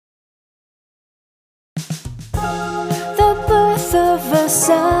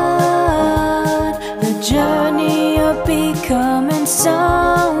sun, the journey of becoming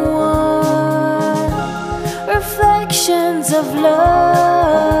someone, reflections of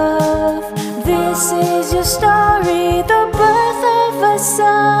love. This is your story, the birth of a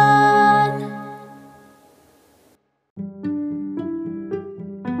son.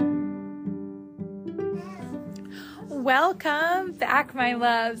 Welcome back, my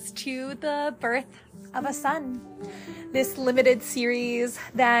loves, to the birth of a son. This limited series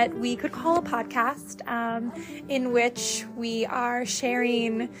that we could call a podcast, in which we are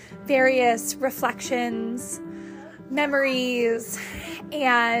sharing various reflections, memories,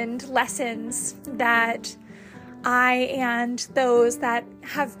 and lessons that I and those that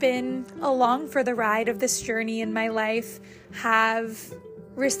have been along for the ride of this journey in my life have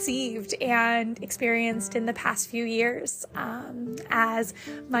received and experienced in the past few years, as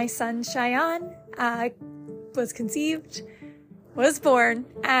my son Cheyenne was conceived, was born,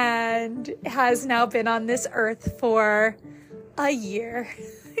 and has now been on this earth for a year.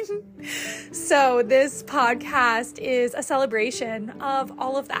 So this podcast is a celebration of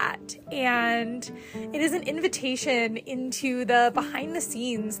all of that, and it is an invitation into the behind the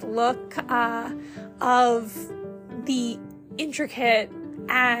scenes look of the intricate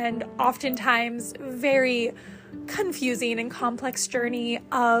and oftentimes very confusing and complex journey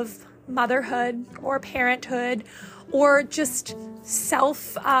of motherhood or parenthood, or just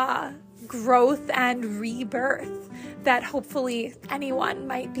self growth and rebirth that hopefully anyone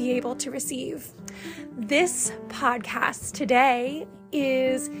might be able to receive. This podcast today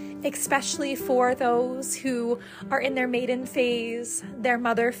is especially for those who are in their maiden phase, their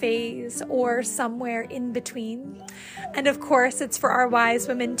mother phase, or somewhere in between. And of course, it's for our wise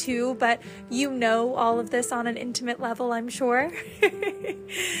women too, but you know all of this on an intimate level, I'm sure.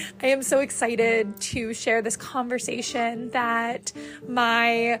 I am so excited to share this conversation that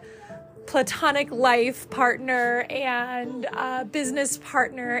my platonic life partner and business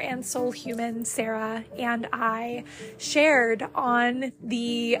partner and soul human, Sarah, and I shared on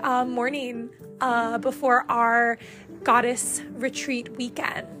the morning before our goddess retreat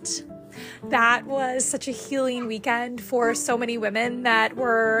weekend. That was such a healing weekend for so many women that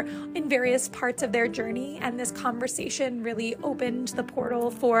were in various parts of their journey, and this conversation really opened the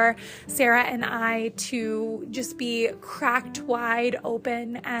portal for Sarah and I to just be cracked wide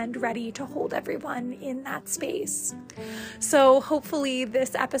open and ready to hold everyone in that space. So hopefully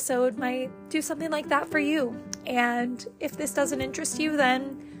this episode might do something like that for you. And if this doesn't interest you,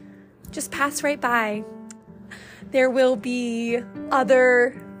 then just pass right by. There will be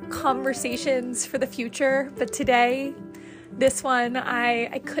other conversations for the future, but today, this one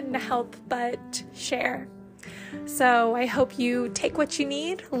I couldn't help but share. So I hope you take what you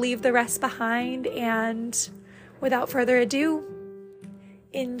need, leave the rest behind, and without further ado,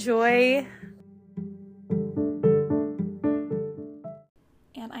 enjoy.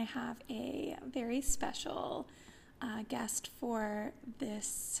 And I have a very special guest for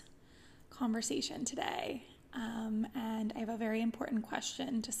this conversation today. And I have a very important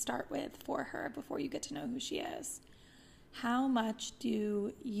question to start with for her before you get to know who she is. How much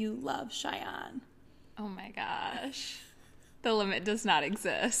do you love Cheyenne? Oh my gosh. The limit does not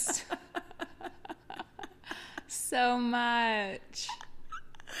exist. So much.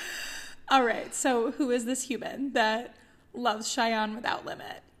 All right. So who is this human that loves Cheyenne without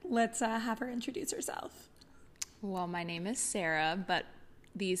limit? Let's have her introduce herself. Well, my name is Sarah, but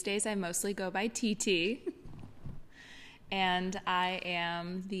these days I mostly go by TT. And I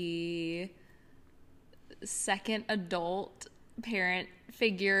am the second adult parent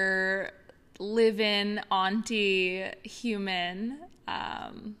figure, live-in auntie human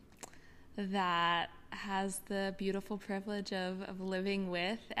that has the beautiful privilege of living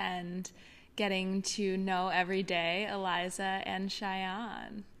with and getting to know every day Eliza and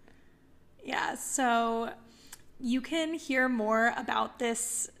Cheyenne. Yeah, so you can hear more about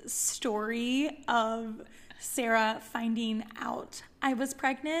this story of Sarah finding out I was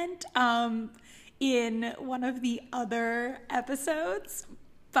pregnant in one of the other episodes.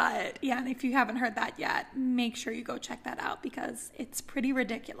 But yeah, and if you haven't heard that yet, make sure you go check that out because it's pretty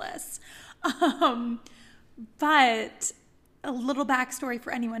ridiculous. But a little backstory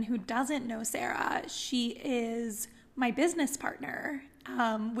for anyone who doesn't know Sarah, she is my business partner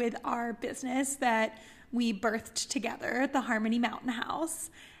with our business that we birthed together, the Harmony Mountain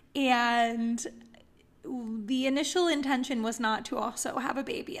House. And the initial intention was not to also have a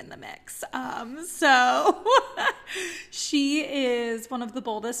baby in the mix. So she is one of the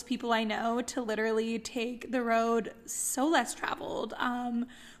boldest people I know to literally take the road so less traveled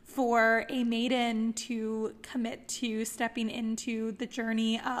for a maiden to commit to stepping into the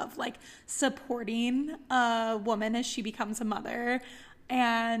journey of like supporting a woman as she becomes a mother.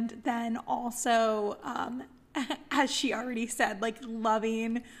 And then also, as she already said, like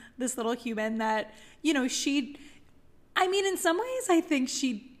loving this little human that, you know, I mean, in some ways, I think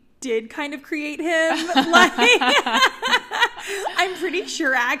she did kind of create him. Like, I'm pretty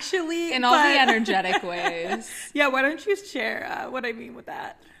sure, actually. In all the energetic ways. Yeah, why don't you share what I mean with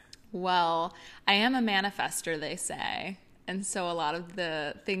that? Well, I am a manifester, they say. And so a lot of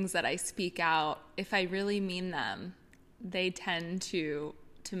the things that I speak out, if I really mean them, they tend to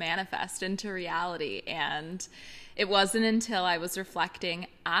manifest into reality. And it wasn't until I was reflecting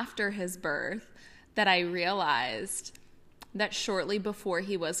after his birth that I realized that shortly before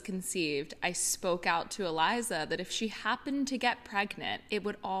he was conceived, I spoke out to Eliza that if she happened to get pregnant, it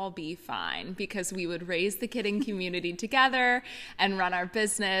would all be fine because we would raise the kid in community together and run our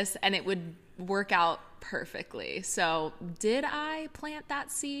business, and it would work out perfectly. So did I plant that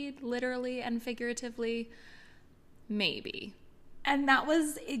seed literally and figuratively? Maybe. And that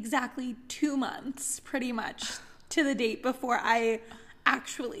was exactly 2 months, pretty much, to the date before I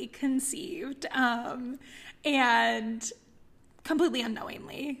actually conceived. And completely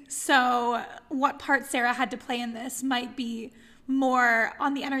unknowingly. So what part Sarah had to play in this might be more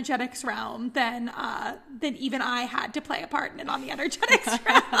on the energetics realm than even I had to play a part in it on the energetics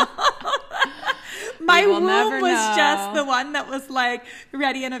realm. My womb was just the one that was like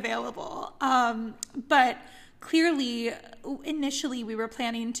ready and available. But clearly, initially we were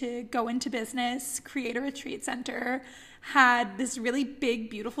planning to go into business, create a retreat center, had this really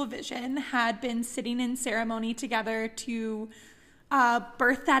big, beautiful vision, had been sitting in ceremony together to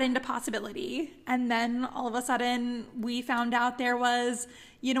birth that into possibility. And then all of a sudden we found out there was,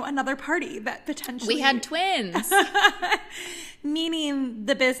 you know, another party that potentially... We had twins. Meaning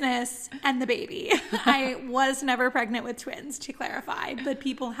the business and the baby. I was never pregnant with twins, to clarify, but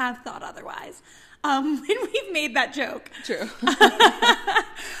people have thought otherwise. When we've made that joke. True.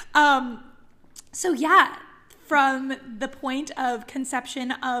 So yeah, from the point of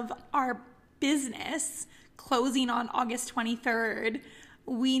conception of our business closing on August 23rd,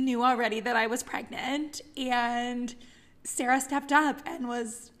 we knew already that I was pregnant, and Sarah stepped up and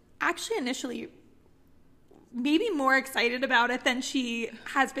was actually initially maybe more excited about it than she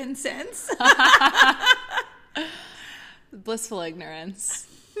has been since. Blissful ignorance.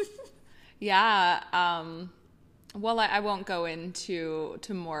 Yeah. Well, I won't go into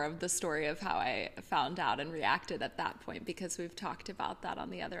more of the story of how I found out and reacted at that point because we've talked about that on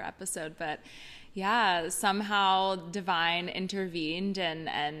the other episode. But yeah, somehow divine intervened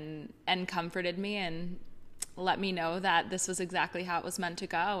and comforted me and let me know that this was exactly how it was meant to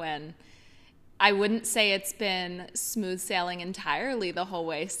go. And I wouldn't say it's been smooth sailing entirely the whole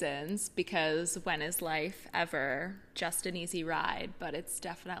way since, because when is life ever just an easy ride? But it's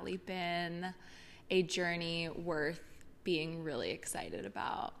definitely been a journey worth being really excited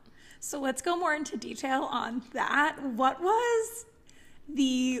about. So let's go more into detail on that. What was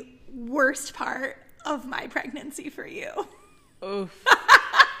the worst part of my pregnancy for you? Oof.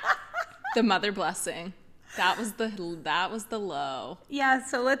 The mother blessing. That was the low. Yeah,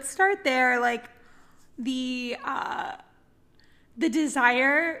 so let's start there. Like the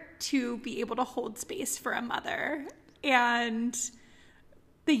desire to be able to hold space for a mother and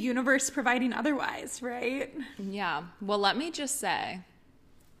the universe providing otherwise, right? Yeah. Well, let me just say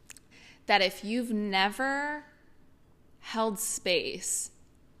that if you've never held space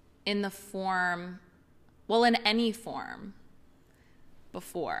in the form, well, in any form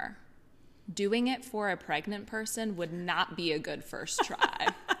before, doing it for a pregnant person would not be a good first try.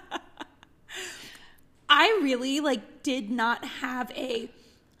 I really did not have a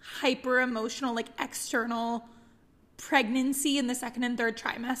hyper emotional, external pregnancy in the second and third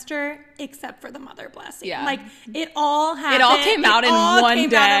trimester, except for the mother blessing. Yeah. It all happened. It all came out in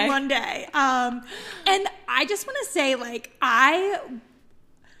one day. And I just want to say,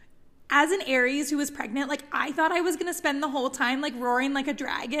 as an Aries who was pregnant, I thought I was going to spend the whole time, roaring like a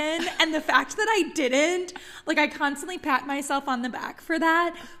dragon. And the fact that I didn't, I constantly pat myself on the back for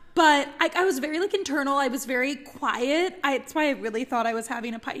that. But I was very, internal. I was very quiet. That's why I really thought I was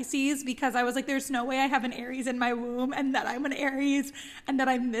having a Pisces, because I was there's no way I have an Aries in my womb and that I'm an Aries and that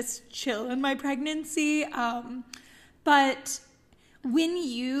I'm this chill in my pregnancy. But when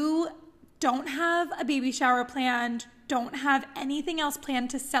you don't have a baby shower planned, don't have anything else planned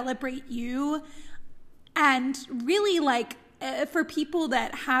to celebrate you, and really for people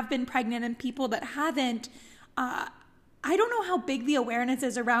that have been pregnant and people that haven't, I don't know how big the awareness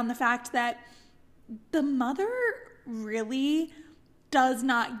is around the fact that the mother really does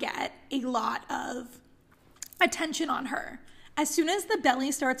not get a lot of attention on her. As soon as the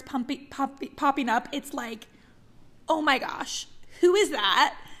belly starts popping up, it's like, oh my gosh, who is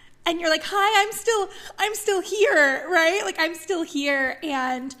that? And you're like, hi, I'm still here, right? Like, I'm still here.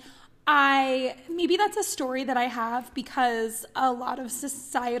 And maybe that's a story that I have because a lot of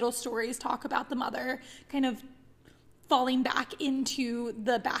societal stories talk about the mother kind of falling back into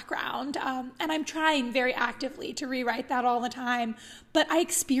the background. And I'm trying very actively to rewrite that all the time. But I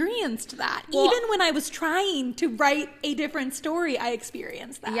experienced that. Well, even when I was trying to write a different story, I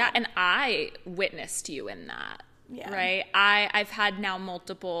experienced that. Yeah, and I witnessed you in that. Yeah. Right? I've had now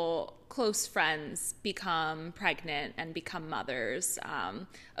multiple close friends become pregnant and become mothers.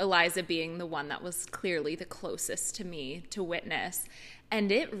 Eliza being the one that was clearly the closest to me to witness.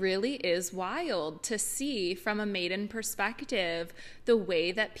 And it really is wild to see from a maiden perspective the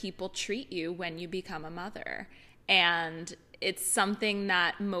way that people treat you when you become a mother. And it's something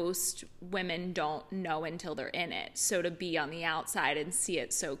that most women don't know until they're in it. So to be on the outside and see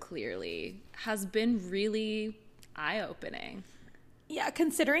it so clearly has been really eye-opening. Yeah,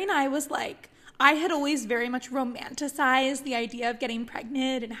 considering I had always very much romanticized the idea of getting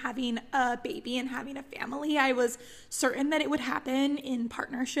pregnant and having a baby and having a family. I was certain that it would happen in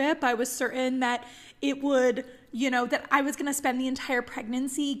partnership. I was certain that it would, that I was going to spend the entire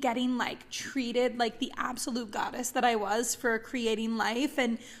pregnancy getting treated like the absolute goddess that I was for creating life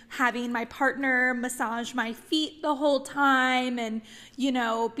and having my partner massage my feet the whole time and,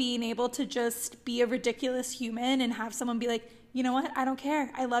 being able to just be a ridiculous human and have someone be like, you know what? I don't care.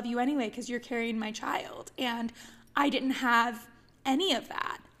 I love you anyway because you're carrying my child. And I didn't have any of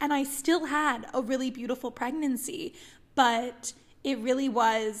that. And I still had a really beautiful pregnancy. But it really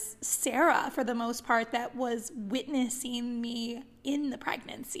was Sarah, for the most part, that was witnessing me in the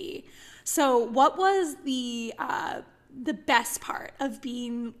pregnancy. So what was the best part of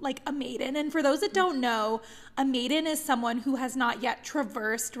being a maiden? And for those that don't know, a maiden is someone who has not yet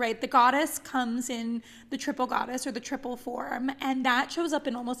traversed, right? The goddess comes in the triple goddess or the triple form, and that shows up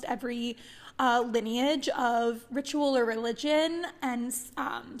in almost every lineage of ritual or religion. And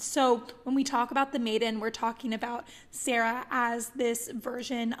so when we talk about the maiden, we're talking about Sarah as this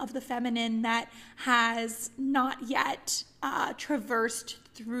version of the feminine that has not yet traversed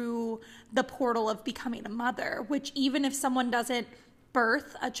through the portal of becoming a mother, which even if someone doesn't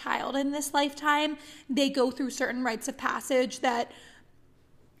birth a child in this lifetime, they go through certain rites of passage that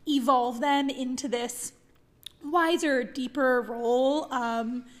evolve them into this wiser, deeper role.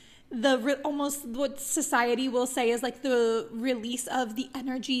 Almost what society will say is the release of the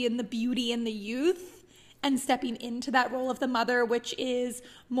energy and the beauty and the youth and stepping into that role of the mother, which is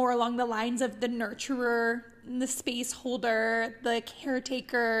more along the lines of the nurturer, the space holder, the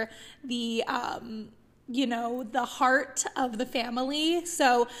caretaker, the heart of the family.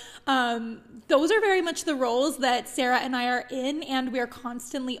 So those are very much the roles that Sarah and I are in, and we are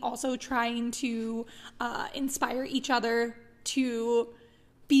constantly also trying to inspire each other to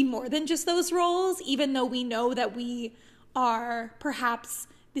be more than just those roles, even though we know that we are perhaps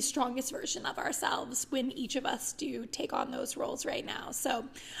the strongest version of ourselves when each of us do take on those roles right now. So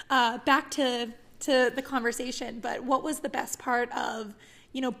back to the conversation, but what was the best part of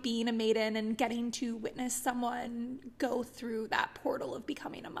being a maiden and getting to witness someone go through that portal of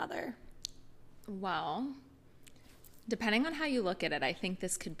becoming a mother? Well, depending on how you look at it, I think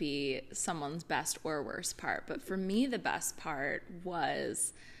this could be someone's best or worst part. But for me, the best part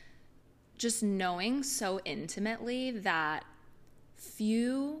was just knowing so intimately that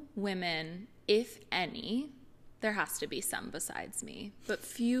few women, if any, there has to be some besides me, but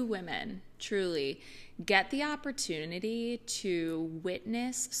few women truly get the opportunity to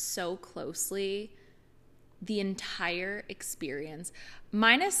witness so closely the entire experience,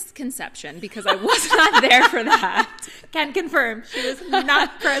 minus conception, because I was not there for that. Can confirm, she was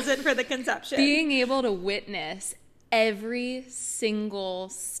not present for the conception. Being able to witness every single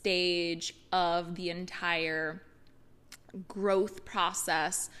stage of the entire growth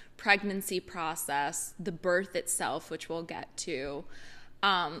process, pregnancy process, the birth itself, which we'll get to,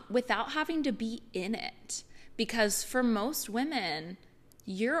 without having to be in it. Because for most women,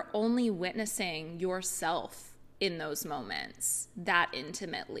 you're only witnessing yourself in those moments that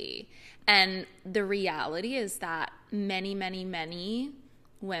intimately. And the reality is that many, many, many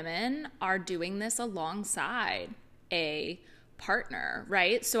women are doing this alongside a partner,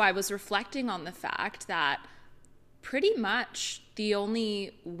 right? So I was reflecting on the fact that pretty much the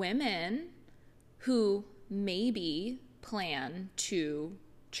only women who maybe plan to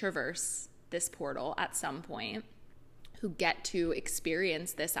traverse this portal at some point, who get to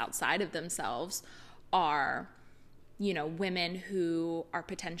experience this outside of themselves, are women who are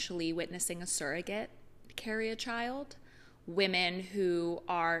potentially witnessing a surrogate carry a child, women who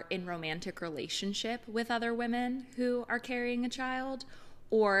are in romantic relationship with other women who are carrying a child,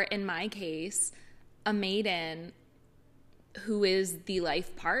 or in my case, a maiden who is the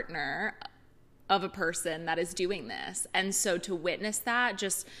life partner of a person that is doing this. And so to witness that,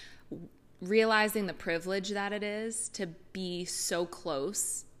 just realizing the privilege that it is to be so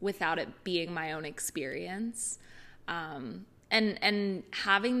close without it being my own experience, and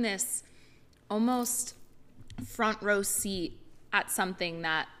having this almost front row seat at something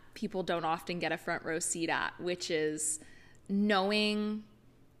that people don't often get a front row seat at, which is knowing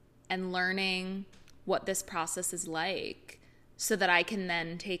and learning what this process is like, so that I can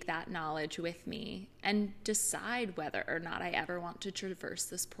then take that knowledge with me and decide whether or not I ever want to traverse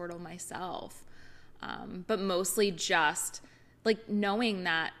this portal myself. But mostly just like knowing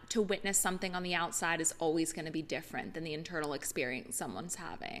that to witness something on the outside is always going to be different than the internal experience someone's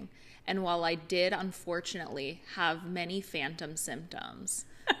having. And while I did unfortunately have many phantom symptoms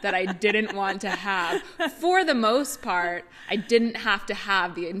that I didn't want to have, for the most part, I didn't have to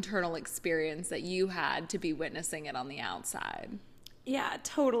have the internal experience that you had to be witnessing it on the outside. Yeah,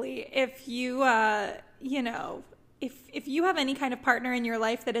 totally. If you, if you have any kind of partner in your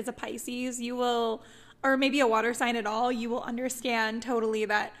life that is a Pisces, you will, or maybe a water sign at all, you will understand totally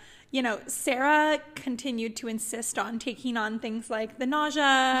that, Sarah continued to insist on taking on things like the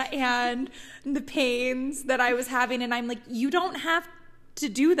nausea and the pains that I was having. And I'm like, you don't have to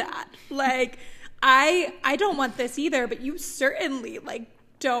do that. Like, I don't want this either, but you certainly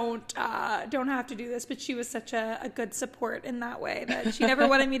don't have to do this. But she was such a good support in that way that she never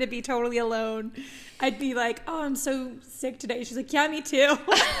wanted me to be totally alone. I'd be like, oh, I'm so sick today. She's like, yeah, me too.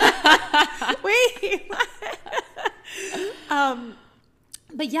 Wait.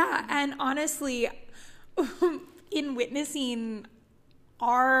 But yeah, and honestly, in witnessing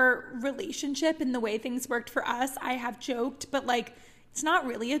our relationship and the way things worked for us, I have joked, but it's not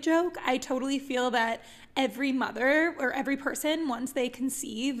really a joke. I totally feel that every mother or every person, once they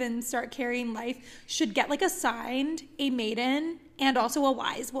conceive and start carrying life, should get assigned a maiden and also a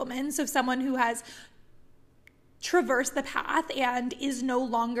wise woman. So someone who has traversed the path and is no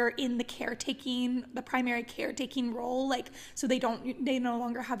longer in the primary caretaking role. So they no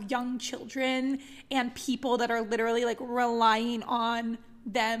longer have young children and people that are literally relying on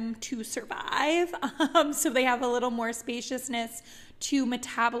them to survive. So they have a little more spaciousness to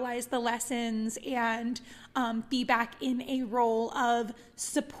metabolize the lessons and be back in a role of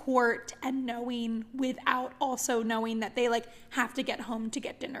support and knowing, without also knowing that they have to get home to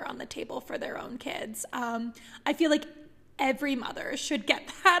get dinner on the table for their own kids. I feel like every mother should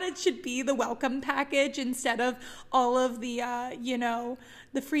get that. It should be the welcome package instead of all of the,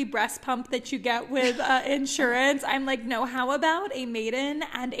 the free breast pump that you get with insurance. I'm like, no, how about a maiden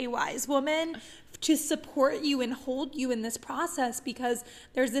and a wise woman to support you and hold you in this process? Because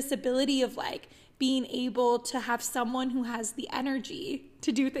there's this ability of being able to have someone who has the energy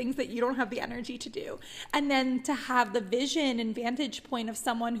to do things that you don't have the energy to do. And then to have the vision and vantage point of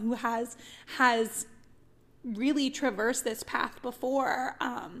someone who has really traversed this path before.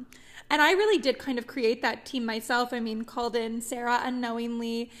 And I really did kind of create that team myself. I mean, called in Sarah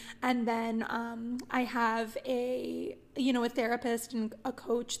unknowingly. And then I have a therapist and a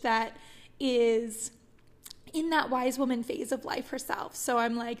coach that is in that wise woman phase of life herself. So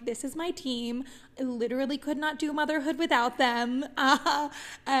I'm like, this is my team. I literally could not do motherhood without them.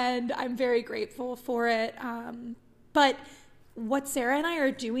 And I'm very grateful for it. But what Sarah and I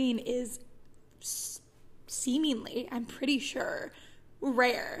are doing is seemingly, I'm pretty sure,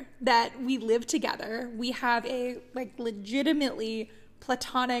 rare that we live together. We have a legitimately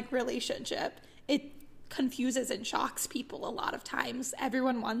platonic relationship. It confuses and shocks people a lot of times.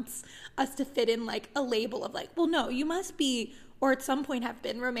 Everyone wants us to fit in a label of well, no, you must be, or at some point have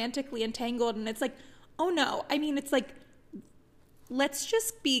been romantically entangled. And it's oh no. I mean, it's let's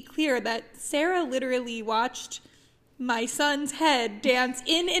just be clear that Sarah literally watched my son's head dance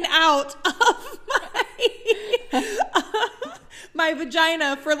in and out of my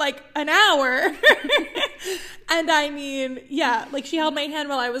vagina for an hour. And I mean, yeah, she held my hand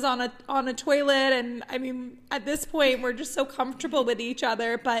while I was on a toilet. And I mean, at this point, we're just so comfortable with each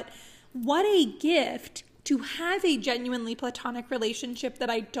other. But what a gift to have a genuinely platonic relationship that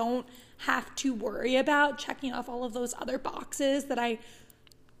I don't have to worry about checking off all of those other boxes that I,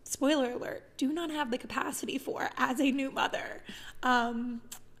 spoiler alert, do not have the capacity for as a new mother. But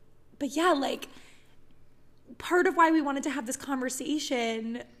yeah, part of why we wanted to have this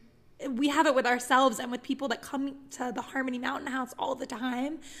conversation, we have it with ourselves and with people that come to the Harmony Mountain House all the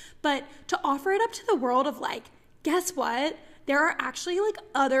time, but to offer it up to the world of guess what? There are actually like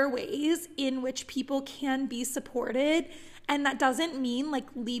other ways in which people can be supported. And that doesn't mean like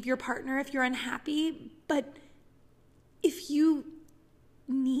leave your partner if you're unhappy. But if you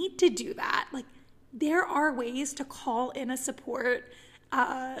need to do that, like there are ways to call in a support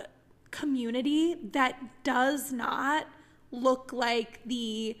community that does not look like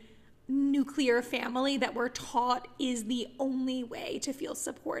the nuclear family that we're taught is the only way to feel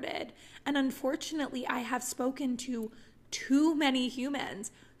supported. And unfortunately, I have spoken to too many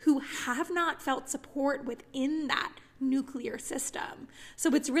humans who have not felt support within that nuclear system.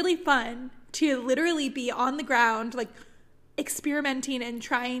 So it's really fun to literally be on the ground, like experimenting and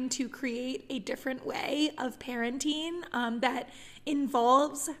trying to create a different way of parenting that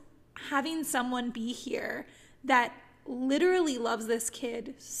involves having someone be here that literally loves this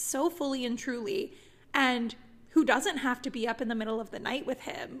kid so fully and truly, and who doesn't have to be up in the middle of the night with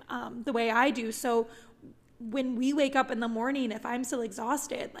him the way I do. So when we wake up in the morning, if I'm still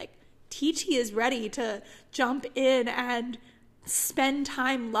exhausted, like TT is ready to jump in and spend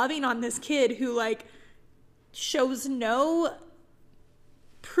time loving on this kid who like shows no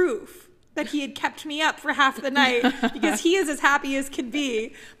proof that he had kept me up for half the night, because he is as happy as can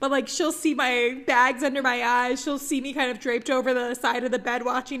be. But like she'll see my bags under my eyes, she'll see me kind of draped over the side of the bed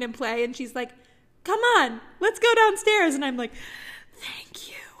watching him play, and she's like, come on, let's go downstairs. And I'm like, thank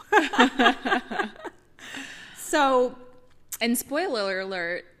you. So, and spoiler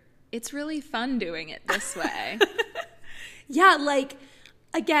alert, it's really fun doing it this way. Yeah, like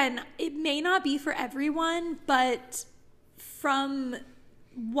again, it may not be for everyone, but from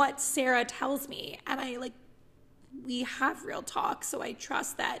what Sarah tells me, and we have real talk, so I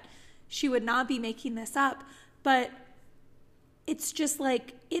trust that she would not be making this up, but it's just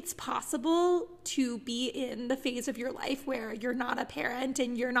like, it's possible to be in the phase of your life where you're not a parent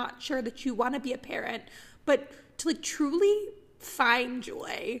and you're not sure that you want to be a parent, but to like truly find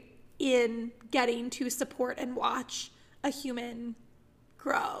joy in getting to support and watch a human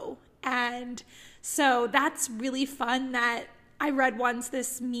grow. And so that's really fun. That I read once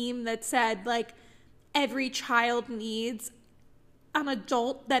this meme that said like every child needs an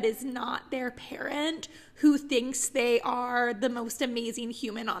adult that is not their parent who thinks they are the most amazing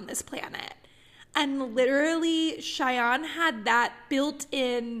human on this planet. And literally Cheyenne had that built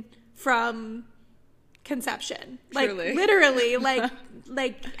in from conception. Truly. Like literally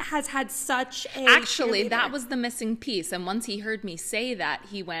like has had such a Actually, cheerleader. that was the missing piece. And once he heard me say that,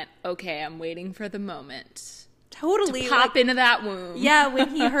 he went, okay, I'm waiting for the moment totally to pop into that womb. Yeah, when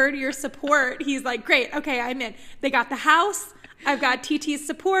he heard your support, he's like, great, okay, I'm in. They got the house. I've got TT's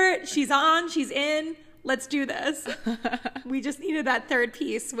support. She's on. She's in. Let's do this. We just needed that third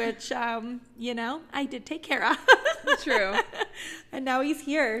piece, which, I did take care of. True. And now he's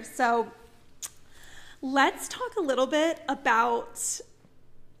here. So let's talk a little bit about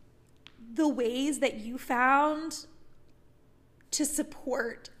the ways that you found to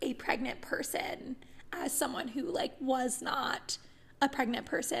support a pregnant person as someone who was not a pregnant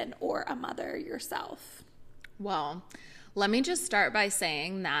person or a mother yourself. Well, let me just start by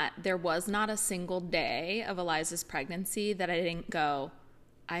saying that there was not a single day of Eliza's pregnancy that I didn't go,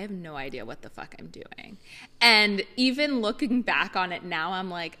 I have no idea what the fuck I'm doing. And even looking back on it now, I'm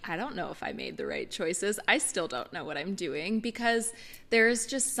like, I don't know if I made the right choices. I still don't know what I'm doing, because there's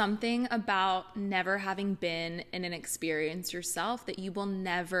just something about never having been in an experience yourself that you will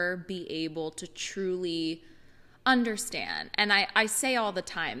never be able to truly understand. And I say all the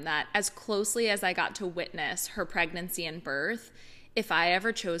time that as closely as I got to witness her pregnancy and birth, if I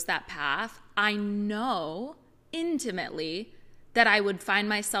ever chose that path, I know intimately that I would find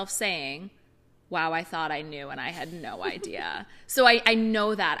myself saying, wow, I thought I knew and I had no idea. So I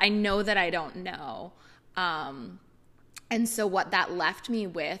know that. I know that I don't know. And so what that left me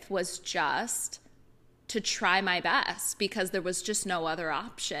with was just to try my best, because there was just no other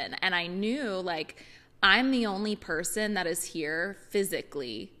option. And I knew I'm the only person that is here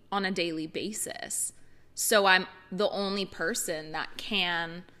physically on a daily basis. So I'm the only person that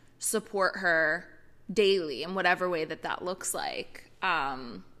can support her daily in whatever way that looks like.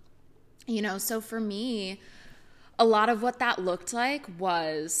 So for me, a lot of what that looked like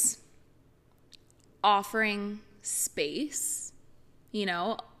was offering space.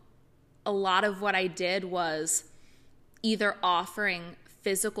 A lot of what I did was either offering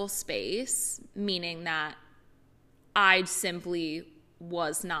physical space, meaning that I simply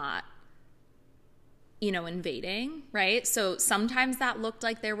was not invading, right? So sometimes that looked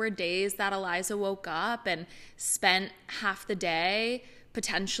like there were days that Eliza woke up and spent half the day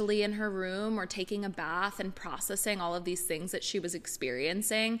potentially in her room or taking a bath and processing all of these things that she was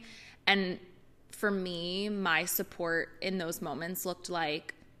experiencing. And for me, my support in those moments looked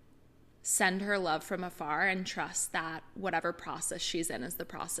like send her love from afar and trust that whatever process she's in is the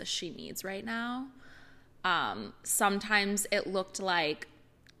process she needs right now. Sometimes it looked like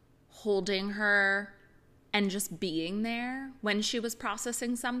holding her and just being there when she was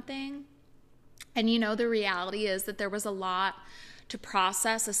processing something. And the reality is that there was a lot to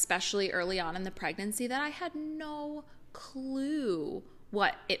process, especially early on in the pregnancy, that I had no clue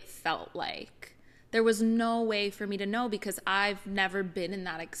what it felt like. There was no way for me to know because I've never been in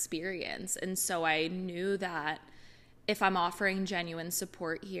that experience. And so I knew that if I'm offering genuine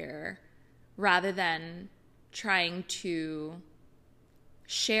support here, rather than trying to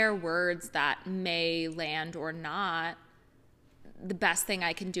share words that may land or not, the best thing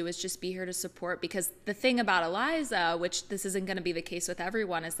I can do is just be here to support. Because the thing about Eliza, which this isn't going to be the case with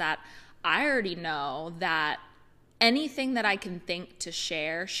everyone, is that I already know that anything that I can think to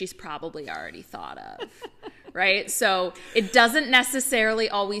share, she's probably already thought of, right? So it doesn't necessarily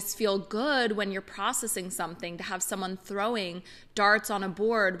always feel good when you're processing something to have someone throwing darts on a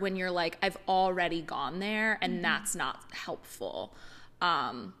board when you're like, I've already gone there, and that's not helpful.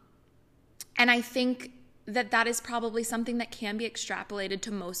 And I think that is probably something that can be extrapolated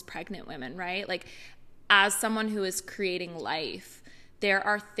to most pregnant women, right? Like, as someone who is creating life, there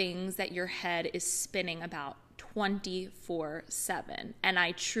are things that your head is spinning about 24/7. And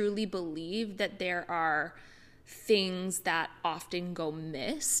I truly believe that there are things that often go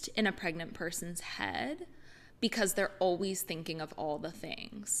missed in a pregnant person's head because they're always thinking of all the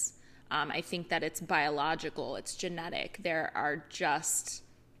things. I think that it's biological, it's genetic. There are just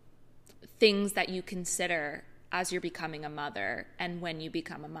things that you consider as you're becoming a mother and when you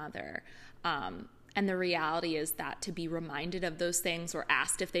become a mother. And the reality is that to be reminded of those things or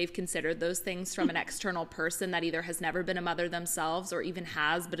asked if they've considered those things from an external person that either has never been a mother themselves or even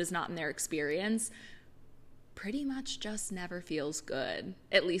has but is not in their experience, pretty much just never feels good,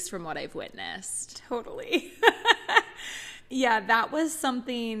 at least from what I've witnessed. Totally. Yeah, that was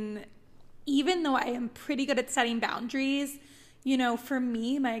something, even though I am pretty good at setting boundaries, for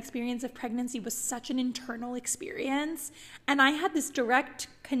me, my experience of pregnancy was such an internal experience. And I had this direct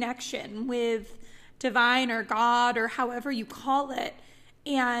connection with divine or God or however you call it.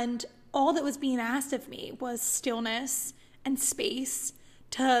 And all that was being asked of me was stillness and space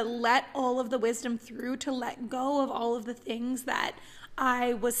to let all of the wisdom through, to let go of all of the things that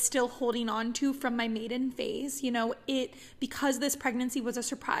I was still holding on to from my maiden phase. Because this pregnancy was a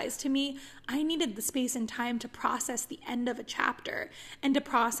surprise to me, I needed the space and time to process the end of a chapter and to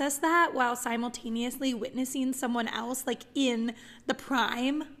process that while simultaneously witnessing someone else, like in the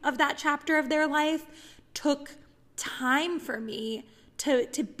prime of that chapter of their life, took time for me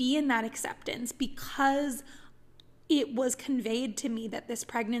to be in that acceptance because it was conveyed to me that this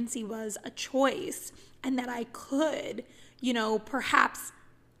pregnancy was a choice and that I could perhaps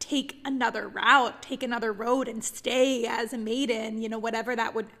take another route, take another road and stay as a maiden, whatever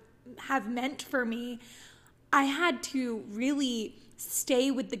that would have meant for me. I had to really stay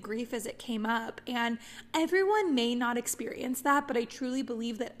with the grief as it came up. And everyone may not experience that, but I truly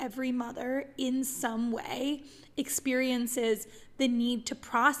believe that every mother in some way experiences the need to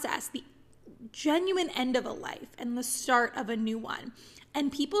process the genuine end of a life and the start of a new one.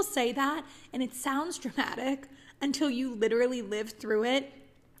 And people say that, and it sounds dramatic until you literally live through it.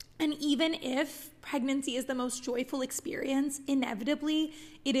 And even if pregnancy is the most joyful experience, inevitably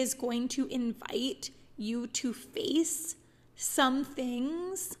it is going to invite you to face some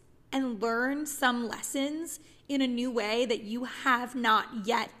things and learn some lessons in a new way that you have not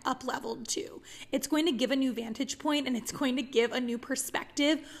yet up-leveled to. It's going to give a new vantage point, and it's going to give a new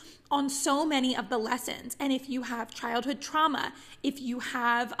perspective on so many of the lessons. And if you have childhood trauma, if you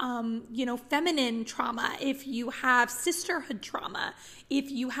have, feminine trauma, if you have sisterhood trauma, if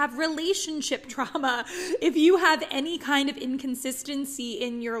you have relationship trauma, if you have any kind of inconsistency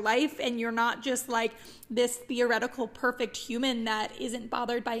in your life and you're not just like this theoretical perfect human that isn't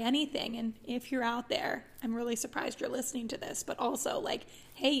bothered by anything. And if you're out there, I'm really surprised you're listening to this, but also like,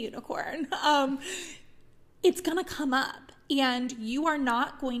 hey, unicorn, it's gonna come up. And you are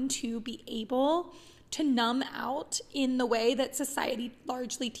not going to be able to numb out in the way that society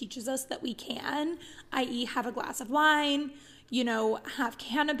largely teaches us that we can, i.e. have a glass of wine, have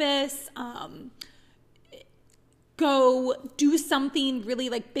cannabis, go do something really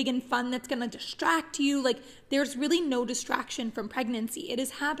like big and fun that's going to distract you. Like, there's really no distraction from pregnancy. It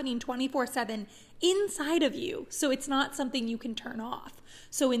is happening 24/7 inside of you. So it's not something you can turn off.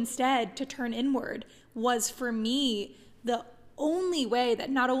 So instead, to turn inward was for me the only way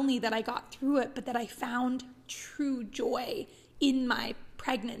that not only that I got through it, but that I found true joy in my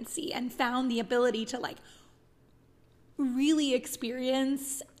pregnancy and found the ability to like really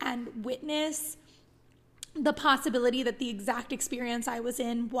experience and witness the possibility that the exact experience I was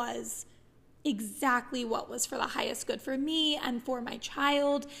in was exactly what was for the highest good for me and for my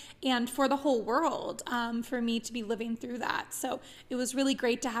child and for the whole world, for me to be living through that. So it was really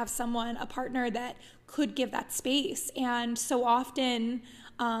great to have someone, a partner that could give that space. And so often,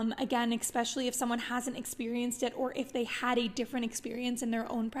 again, especially if someone hasn't experienced it or if they had a different experience in their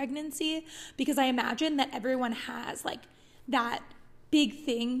own pregnancy, because I imagine that everyone has like that big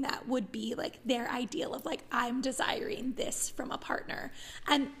thing that would be like their ideal of like, I'm desiring this from a partner.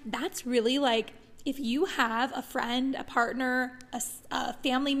 And that's really like, if you have a friend, a partner, a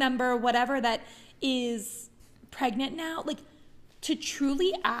family member, whatever that is pregnant now, like to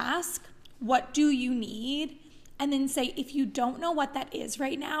truly ask, what do you need? And then say, if you don't know what that is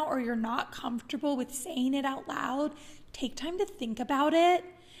right now, or you're not comfortable with saying it out loud, take time to think about it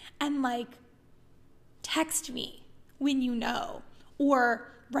and like text me when you know, or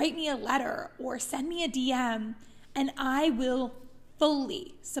write me a letter or send me a DM, and I will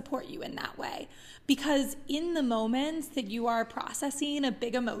fully support you in that way. Because in the moments that you are processing a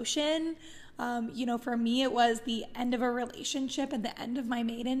big emotion, for me, it was the end of a relationship and the end of my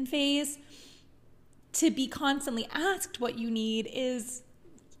maiden phase. To be constantly asked what you need is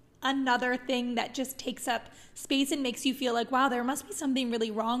another thing that just takes up space and makes you feel like, wow, there must be something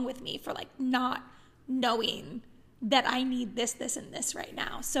really wrong with me for like not knowing that I need this, this, and this right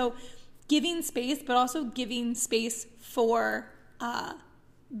now. So giving space, but also giving space for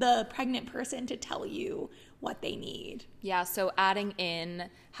the pregnant person to tell you what they need. Yeah, so adding in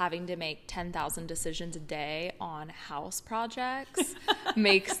having to make 10,000 decisions a day on house projects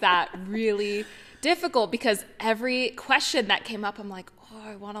makes that really difficult, because every question that came up, I'm like, oh,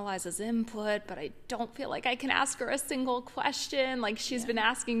 I want Eliza's input, but I don't feel like I can ask her a single question. Like she's been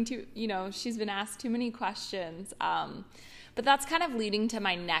asking she's been asked too many questions. But that's kind of leading to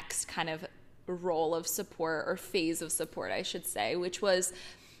my next kind of role of support, or phase of support, I should say, which was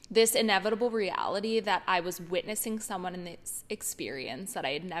this inevitable reality that I was witnessing someone in this experience that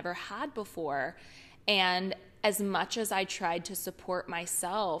I had never had before. And as much as I tried to support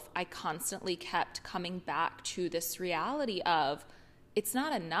myself, I constantly kept coming back to this reality of it's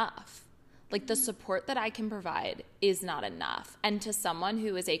not enough. Like the support that I can provide is not enough. And to someone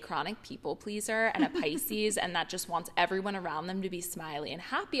who is a chronic people pleaser and a Pisces and that just wants everyone around them to be smiley and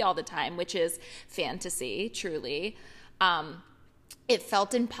happy all the time, which is fantasy, truly, it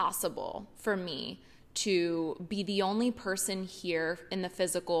felt impossible for me to be the only person here in the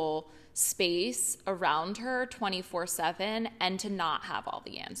physical space around her 24/7 and to not have all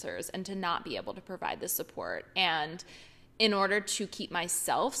the answers and to not be able to provide the support. And in order to keep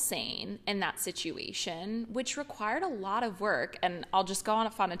myself sane in that situation, which required a lot of work, and I'll just go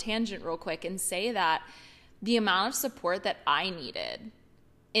off on a tangent real quick and say that the amount of support that I needed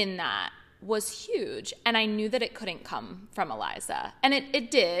in that was huge. And I knew that it couldn't come from Eliza. And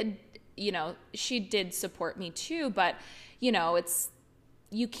it did, she did support me too, but,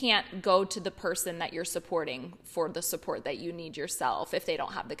 you can't go to the person that you're supporting for the support that you need yourself if they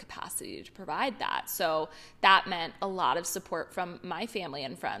don't have the capacity to provide that. So that meant a lot of support from my family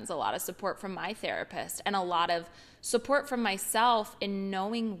and friends, a lot of support from my therapist, and a lot of support from myself in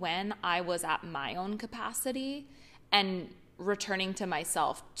knowing when I was at my own capacity and returning to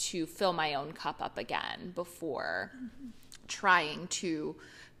myself to fill my own cup up again before trying to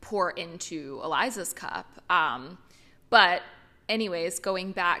pour into Eliza's cup. But anyways,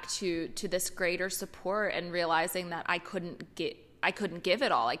 going back to this greater support and realizing that I couldn't give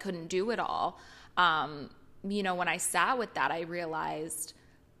it all. I couldn't do it all. When I sat with that, I realized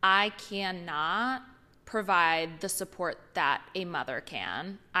I cannot provide the support that a mother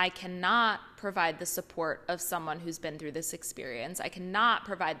can. I cannot provide the support of someone who's been through this experience. I cannot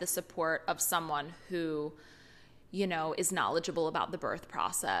provide the support of someone who, is knowledgeable about the birth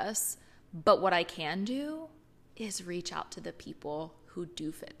process. But what I can do is reach out to the people who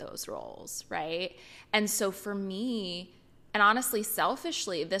do fit those roles, right? And so for me, and honestly,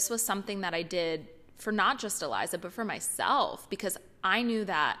 selfishly, this was something that I did for not just Eliza, but for myself, because I knew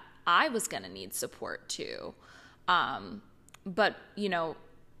that I was going to need support too. But,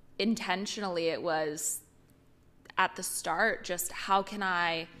 intentionally it was at the start, just how can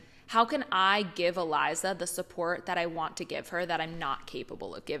I give Eliza the support that I want to give her that I'm not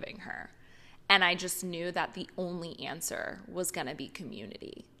capable of giving her? And I just knew that the only answer was going to be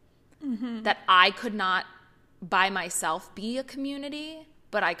community. Mm-hmm. That I could not by myself be a community,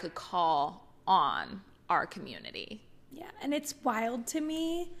 but I could call on our community. Yeah, and it's wild to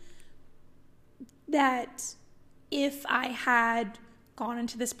me that if I had gone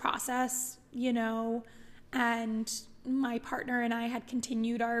into this process, you know, and my partner and I had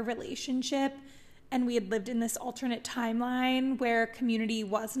continued our relationship, and we had lived in this alternate timeline where community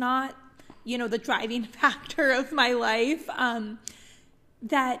was not, you know, the driving factor of my life,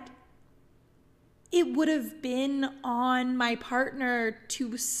 that it would have been on my partner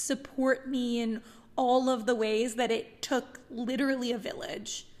to support me in all of the ways that it took literally a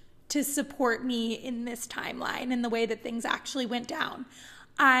village to support me in this timeline and the way that things actually went down.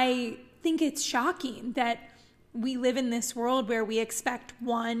 I think it's shocking that we live in this world where we expect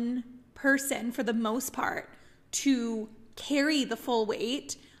one person, for the most part, to carry the full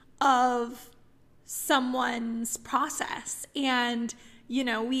weight of someone's process. And, you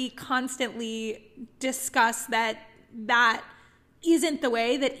know, we constantly discuss that isn't the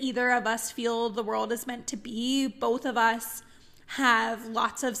way that either of us feel the world is meant to be. Both of us have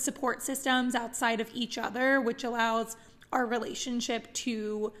lots of support systems outside of each other, which allows our relationship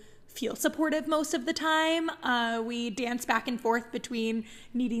to feel supportive most of the time. We dance back and forth between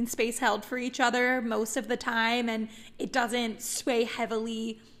needing space held for each other most of the time, and it doesn't sway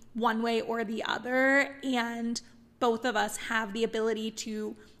heavily one way or the other. And both of us have the ability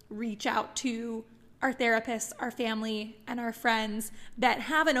to reach out to our therapists, our family, and our friends that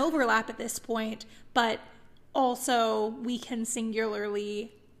have an overlap at this point, but also we can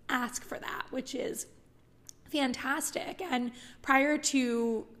singularly ask for that, which is fantastic. And prior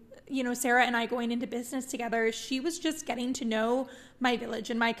to, you know, Sarah and I going into business together, she was just getting to know my village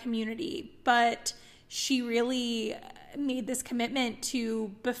and my community, but she really made this commitment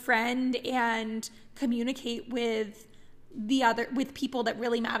to befriend and communicate with people that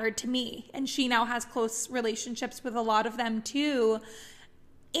really mattered to me. And she now has close relationships with a lot of them too.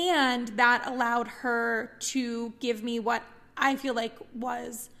 And that allowed her to give me what I feel like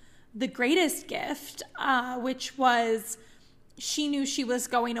was the greatest gift, which was she knew she was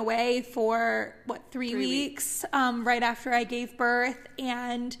going away for, 3 weeks, right after I gave birth.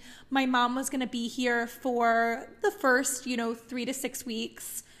 And my mom was going to be here for the first, 3 to 6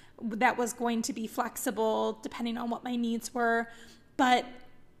 weeks. That was going to be flexible depending on what my needs were. But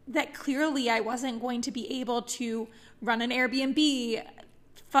that clearly I wasn't going to be able to run an Airbnb,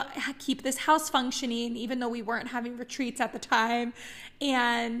 keep this house functioning, even though we weren't having retreats at the time,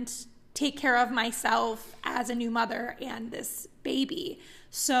 and take care of myself as a new mother and this baby.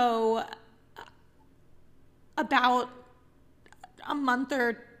 So about a month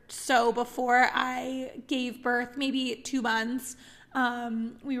or so before I gave birth, maybe 2 months,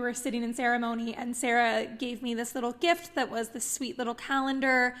 we were sitting in ceremony, and Sarah gave me this little gift that was this sweet little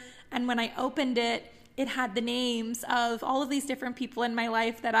calendar. And when I opened it, it had the names of all of these different people in my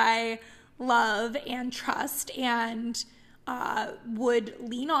life that I love and trust and would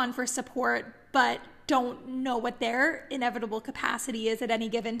lean on for support, but don't know what their inevitable capacity is at any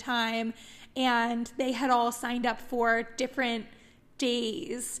given time. And they had all signed up for different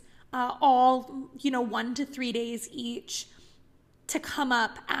days, all, 1 to 3 days each, to come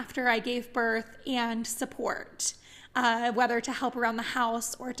up after I gave birth and support, whether to help around the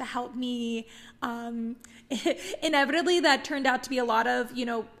house or to help me. Inevitably, that turned out to be a lot of,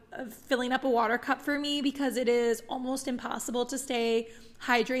 of filling up a water cup for me, because it is almost impossible to stay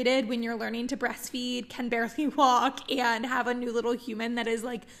hydrated when you're learning to breastfeed, can barely walk, and have a new little human that is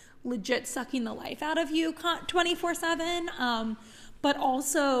like legit sucking the life out of you 24/7. But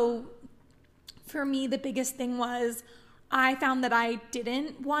also for me, the biggest thing was I found that I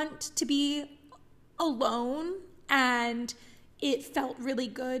didn't want to be alone, and it felt really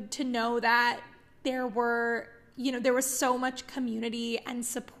good to know that there was so much community and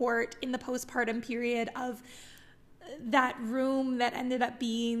support in the postpartum period of that room that ended up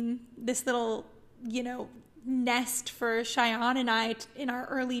being this little, nest for Cheyenne and I in our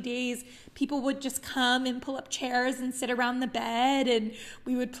early days. People would just come and pull up chairs and sit around the bed, and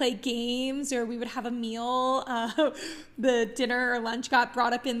we would play games, or we would have a meal. The dinner or lunch got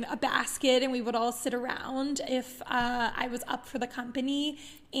brought up in a basket, and we would all sit around if I was up for the company,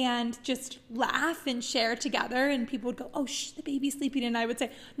 and just laugh and share together. And people would go, "Oh, the baby's sleeping," and I would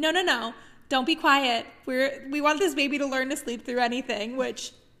say, "No, don't be quiet. We want this baby to learn to sleep through anything,"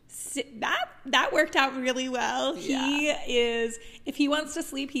 which that worked out really well. Yeah. If he wants to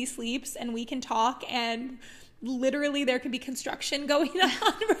sleep, he sleeps, and we can talk, and literally there could be construction going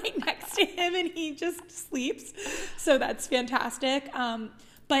on right next to him, and he just sleeps. So that's fantastic.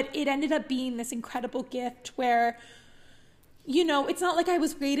 But it ended up being this incredible gift where, it's not like I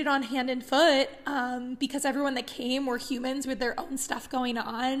was graded on hand and foot, because everyone that came were humans with their own stuff going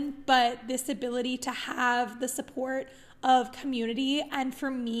on, but this ability to have the support of community, and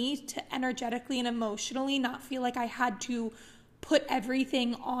for me to energetically and emotionally not feel like I had to put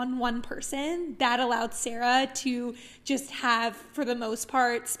everything on one person, that allowed Sarah to just have, for the most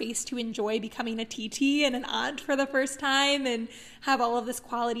part, space to enjoy becoming a TT and an aunt for the first time, and have all of this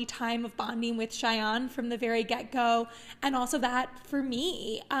quality time of bonding with Cheyenne from the very get-go. And also that for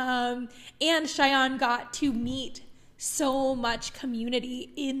me. And Cheyenne got to meet so much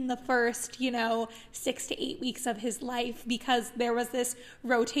community in the first, 6 to 8 weeks of his life, because there was this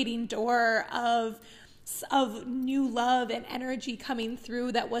rotating door of new love and energy coming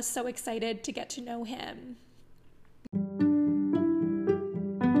through that was so excited to get to know him.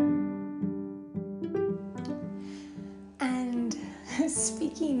 And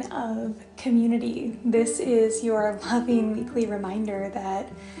speaking of community, this is your loving weekly reminder that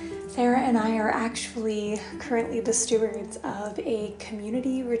Sarah and I are actually currently the stewards of a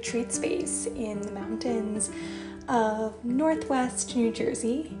community retreat space in the mountains of Northwest New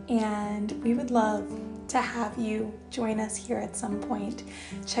Jersey, and we would love to have you join us here at some point.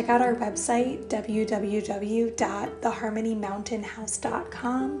 Check out our website,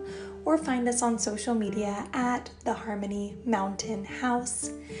 www.theharmonymountainhouse.com, or find us on social media at The Harmony Mountain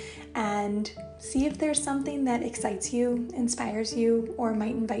House, and see if there's something that excites you, inspires you, or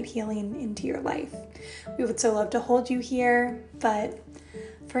might invite healing into your life. We would so love to hold you here, but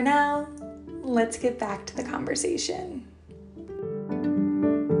for now, let's get back to the conversation.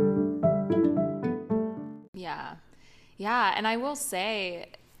 Yeah. And I will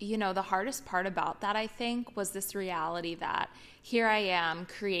say, the hardest part about that, I think, was this reality that here I am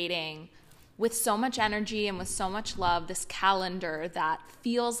creating with so much energy and with so much love this calendar that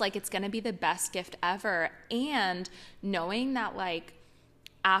feels like it's going to be the best gift ever. And knowing that, like,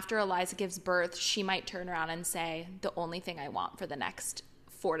 after Eliza gives birth, she might turn around and say, the only thing I want for the next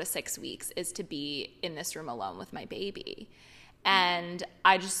 4 to 6 weeks is to be in this room alone with my baby. And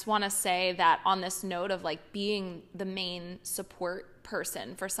I just want to say that on this note of like being the main support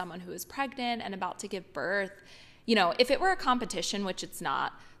person for someone who is pregnant and about to give birth, if it were a competition, which it's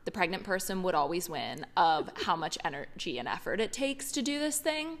not, the pregnant person would always win of how much energy and effort it takes to do this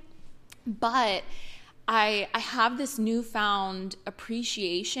thing. But I have this newfound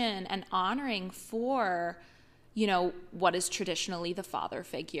appreciation and honoring for, what is traditionally the father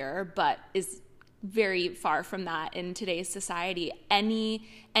figure, but is very far from that in today's society. Any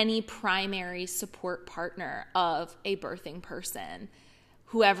primary support partner of a birthing person,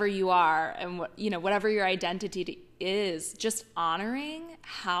 whoever you are, and whatever your identity is, just honoring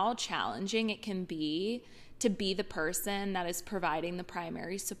how challenging it can be to be the person that is providing the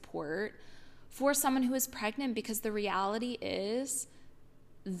primary support for someone who is pregnant, because the reality is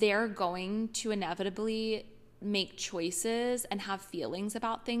they're going to inevitably make choices and have feelings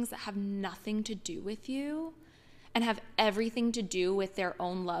about things that have nothing to do with you and have everything to do with their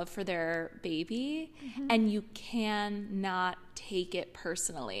own love for their baby. Mm-hmm. And you cannot take it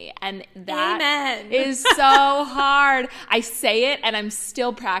personally. And that Amen. Is so hard. I say it and I'm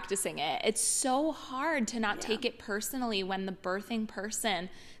still practicing it. It's so hard to not take it personally when the birthing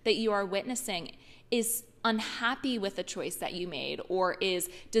person that you are witnessing is unhappy with the choice that you made or is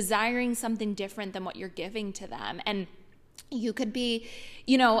desiring something different than what you're giving to them. And you could be,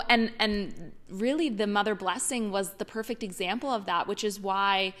 and really the mother blessing was the perfect example of that, which is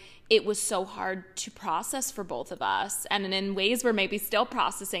why it was so hard to process for both of us. And in ways we're maybe still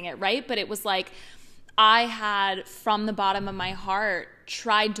processing it, right? But it was like I had, from the bottom of my heart,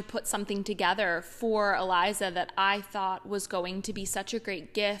 tried to put something together for Eliza that I thought was going to be such a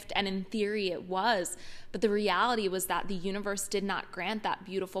great gift, and in theory it was. But the reality was that the universe did not grant that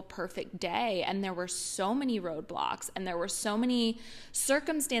beautiful, perfect day, and there were so many roadblocks, and there were so many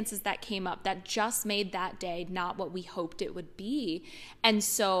circumstances that came up that just made that day not what we hoped it would be. And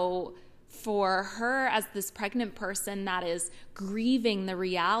so for her, as this pregnant person that is grieving the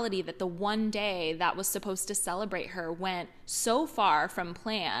reality that the one day that was supposed to celebrate her went so far from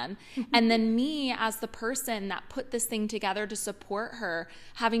plan, and then me as the person that put this thing together to support her,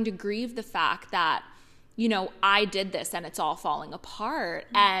 having to grieve the fact that, I did this and it's all falling apart,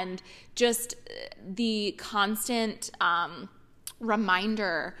 and just the constant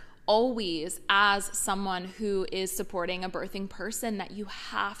reminder always, as someone who is supporting a birthing person, that you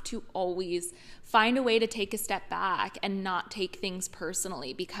have to always find a way to take a step back and not take things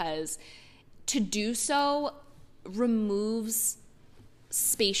personally, because to do so removes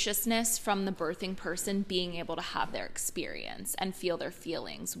spaciousness from the birthing person being able to have their experience and feel their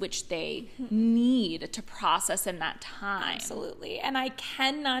feelings, which they need to process in that time. Absolutely. And I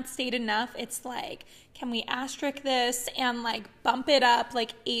cannot state enough, it's like, can we asterisk this and like bump it up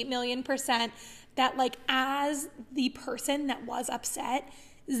like 8 million %, that like as the person that was upset,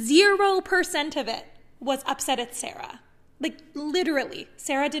 0% of it was upset at Sarah. like literally,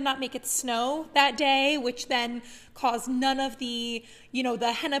 Sarah did not make it snow that day, which then caused none of the,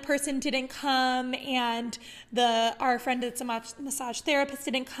 the henna person didn't come, and our friend that's a massage therapist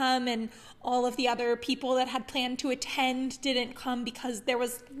didn't come, and all of the other people that had planned to attend didn't come because there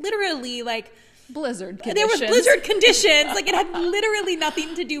was literally like blizzard conditions. There was blizzard conditions. Like, it had literally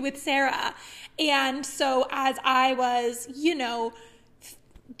nothing to do with Sarah. And so as I was,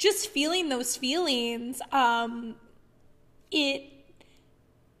 just feeling those feelings,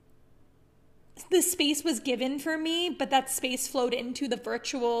 the space was given for me, but that space flowed into the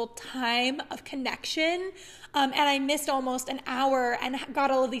virtual time of connection. And I missed almost an hour and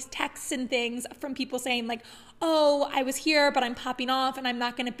got all of these texts and things from people saying like, oh, I was here, but I'm popping off and I'm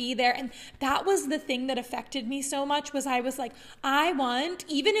not going to be there. And that was the thing that affected me so much, was I was like, I want,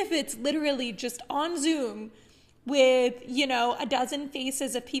 even if it's literally just on Zoom with, a dozen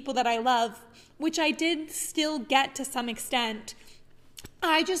faces of people that I love, which I did still get to some extent,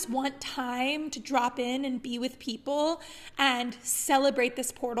 I just want time to drop in and be with people and celebrate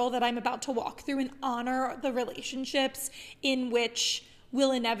this portal that I'm about to walk through and honor the relationships in which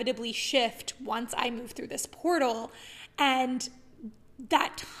will inevitably shift once I move through this portal. And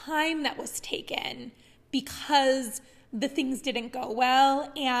that time that was taken because the things didn't go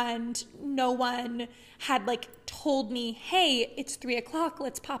well and no one had like told me, hey, it's 3:00,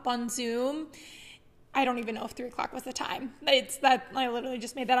 let's pop on Zoom. I don't even know if 3:00 was the time. It's that I literally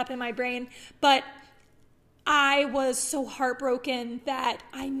just made that up in my brain. But I was so heartbroken that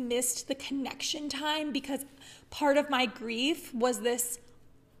I missed the connection time, because part of my grief was this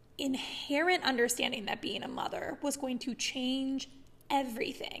inherent understanding that being a mother was going to change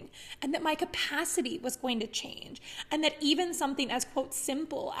everything, and that my capacity was going to change, and that even something as, quote,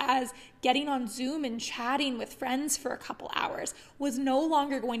 simple as getting on Zoom and chatting with friends for a couple hours was no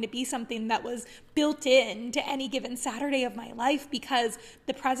longer going to be something that was built in to any given Saturday of my life, because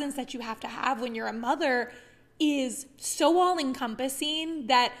the presence that you have to have when you're a mother is so all-encompassing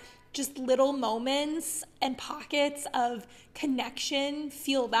that just little moments and pockets of connection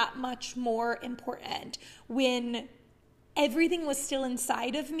feel that much more important. When everything was still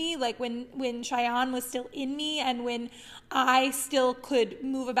inside of me, like when Cheyenne was still in me, and when I still could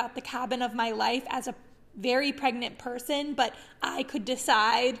move about the cabin of my life as a very pregnant person, but I could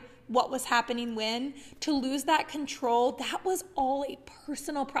decide what was happening when, to lose that control, that was all a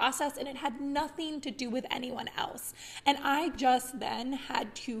personal process, and it had nothing to do with anyone else. And I just then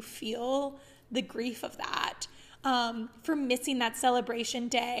had to feel the grief of that, for missing that celebration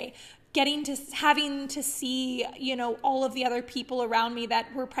day, having to see, all of the other people around me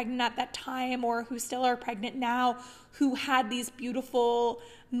that were pregnant at that time or who still are pregnant now, who had these beautiful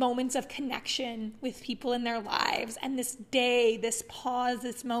moments of connection with people in their lives. And this day, this pause,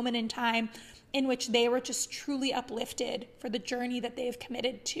 this moment in time in which they were just truly uplifted for the journey that they've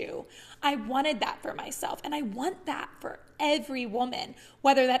committed to. I wanted that for myself, and I want that for every woman,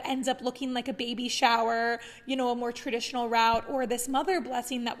 whether that ends up looking like a baby shower, a more traditional route, or this mother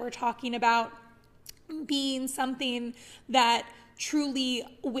blessing that we're talking about being something that truly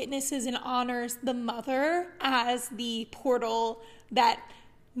witnesses and honors the mother as the portal that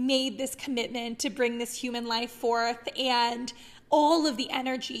made this commitment to bring this human life forth, and all of the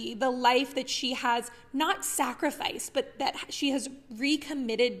energy, the life that she has not sacrificed, but that she has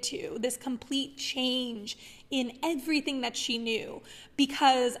recommitted to, this complete change in everything that she knew.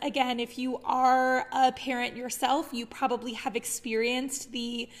 Because again, if you are a parent yourself, you probably have experienced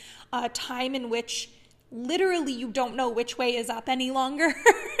the time in which literally you don't know which way is up any longer.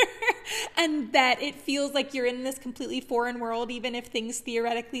 And that it feels like you're in this completely foreign world, even if things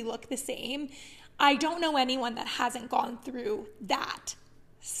theoretically look the same. I don't know anyone that hasn't gone through that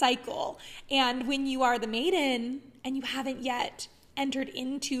cycle. And when you are the maiden and you haven't yet entered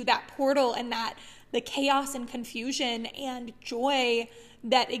into that portal, and that the chaos and confusion and joy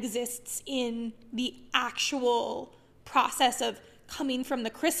that exists in the actual process of coming from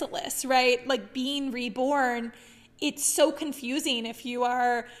the chrysalis, right? Like being reborn, it's so confusing. If you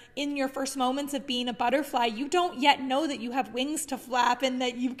are in your first moments of being a butterfly, you don't yet know that you have wings to flap and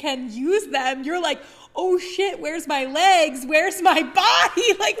that you can use them. You're like, oh shit, where's my legs? Where's my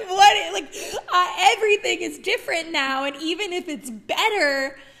body? Like what? Like everything is different now. And even if it's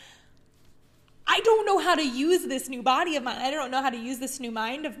better, I don't know how to use this new body of mine. I don't know how to use this new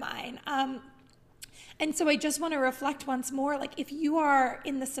mind of mine. And so I just want to reflect once more, like if you are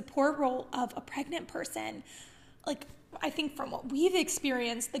in the support role of a pregnant person, like I think from what we've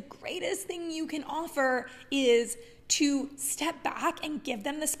experienced, the greatest thing you can offer is to step back and give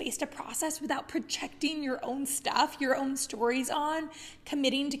them the space to process without projecting your own stuff, your own stories on,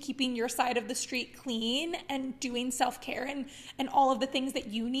 committing to keeping your side of the street clean and doing self-care and all of the things that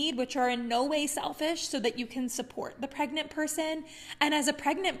you need, which are in no way selfish, so that you can support the pregnant person. And as a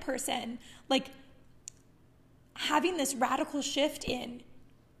pregnant person, like, having this radical shift in,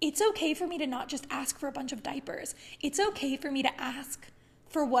 it's okay for me to not just ask for a bunch of diapers. It's okay for me to ask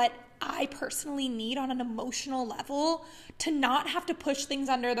for what I personally need on an emotional level, to not have to push things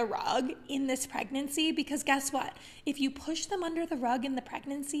under the rug in this pregnancy, because guess what? If you push them under the rug in the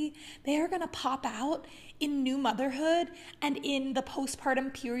pregnancy, they are going to pop out in new motherhood and in the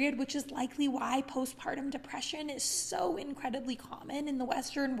postpartum period, which is likely why postpartum depression is so incredibly common in the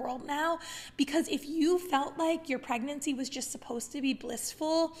Western world now. Because if you felt like your pregnancy was just supposed to be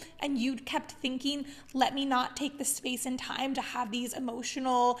blissful and you kept thinking, let me not take the space and time to have these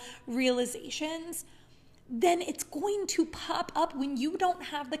emotional realizations, then it's going to pop up when you don't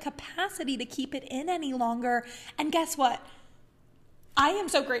have the capacity to keep it in any longer. And guess what? I am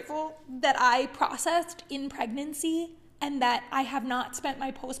so grateful that I processed in pregnancy and that I have not spent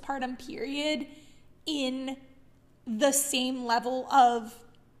my postpartum period in the same level of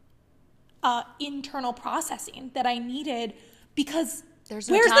internal processing that I needed, because where's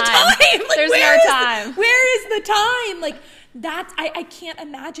the time? Like, there's no time. Where is the time? Like, that's, I can't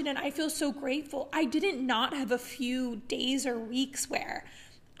imagine, and I feel so grateful. I didn't not have a few days or weeks where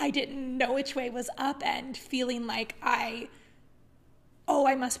I didn't know which way was up and feeling like I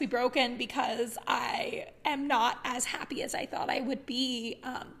must be broken because I am not as happy as I thought I would be.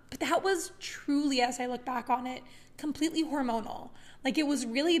 But that was truly, as I look back on it, completely hormonal. Like, it was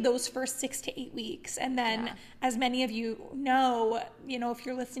really those first 6 to 8 weeks. And then, as many of you know, if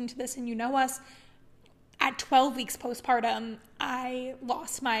you're listening to this and you know us, at 12 weeks postpartum, I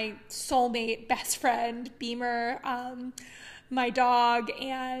lost my soulmate, best friend, Beamer, my dog,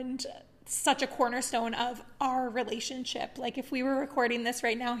 and such a cornerstone of our relationship. Like, if we were recording this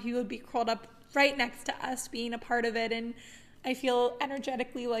right now, he would be curled up right next to us, being a part of it. And I feel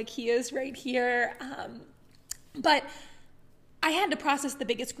energetically like he is right here. But I had to process the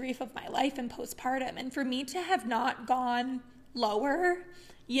biggest grief of my life in postpartum. And for me to have not gone lower,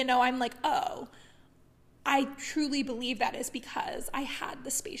 I'm like, oh, I truly believe that is because I had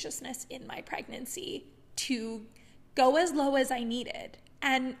the spaciousness in my pregnancy to go as low as I needed.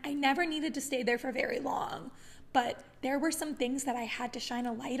 And I never needed to stay there for very long. But there were some things that I had to shine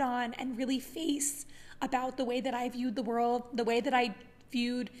a light on and really face about the way that I viewed the world, the way that I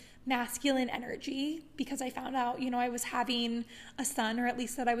viewed masculine energy, because I found out, I was having a son, or at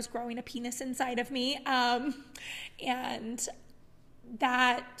least that I was growing a penis inside of me. And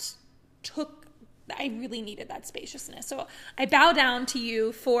that I really needed that spaciousness. So I bow down to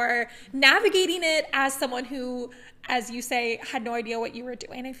you for navigating it as someone who, as you say, had no idea what you were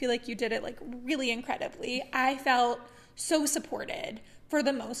doing. I feel like you did it like really incredibly. I felt so supported for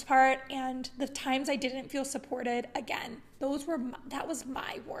the most part, and the times I didn't feel supported, again, that was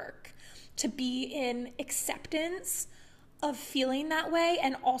my work, to be in acceptance of feeling that way,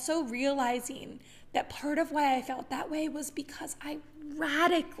 and also realizing that part of why I felt that way was because I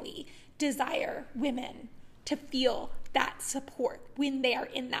radically desire women to feel that support when they are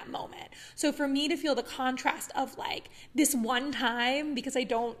in that moment. So for me to feel the contrast of like this one time, because I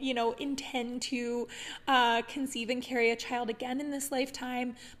don't, intend to conceive and carry a child again in this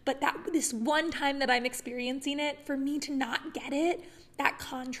lifetime, but this one time that I'm experiencing it, for me to not get it, that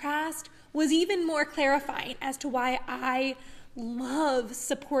contrast was even more clarifying as to why I love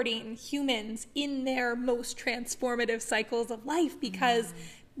supporting humans in their most transformative cycles of life, because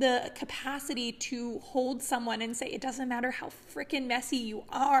the capacity to hold someone and say, it doesn't matter how freaking messy you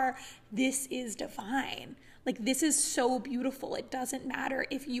are, this is divine. Like, this is so beautiful. It doesn't matter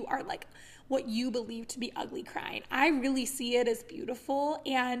if you are like what you believe to be ugly crying. I really see it as beautiful.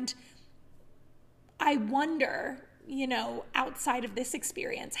 And I wonder, outside of this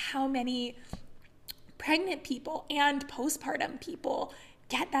experience, how many pregnant people and postpartum people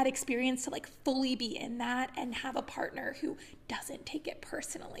get that experience to like fully be in that and have a partner who doesn't take it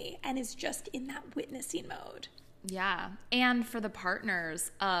personally and is just in that witnessing mode. Yeah. And for the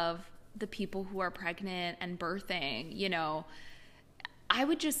partners of the people who are pregnant and birthing, I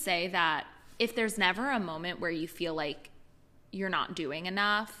would just say that if there's never a moment where you feel like you're not doing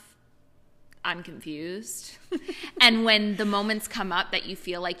enough, I'm confused. And when the moments come up that you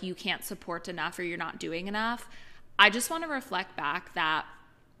feel like you can't support enough or you're not doing enough, I just want to reflect back that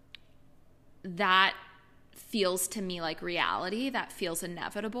feels to me like reality, that feels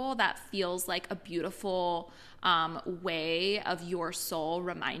inevitable, that feels like a beautiful way of your soul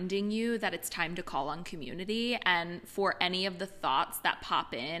reminding you that it's time to call on community. And for any of the thoughts that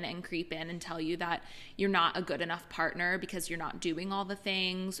pop in and creep in and tell you that you're not a good enough partner because you're not doing all the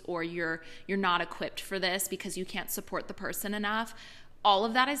things, or you're not equipped for this because you can't support the person enough, all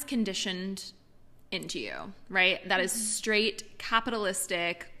of that is conditioned into you, right? That is straight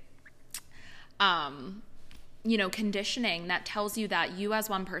capitalistic conditioning that tells you that you as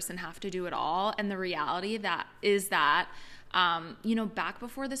one person have to do it all. And the reality that is that, back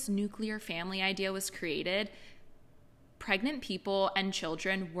before this nuclear family idea was created, pregnant people and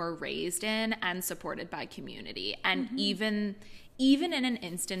children were raised in and supported by community. And even in an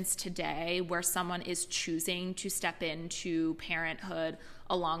instance today where someone is choosing to step into parenthood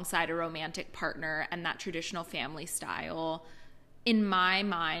alongside a romantic partner and that traditional family style, in my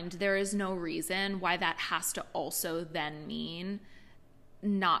mind, there is no reason why that has to also then mean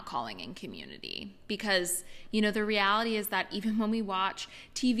not calling in community. Because, the reality is that even when we watch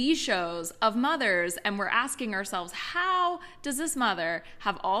TV shows of mothers and we're asking ourselves, how does this mother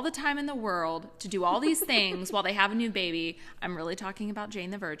have all the time in the world to do all these things while they have a new baby? I'm really talking about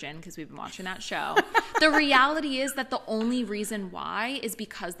Jane the Virgin because we've been watching that show. The reality is that the only reason why is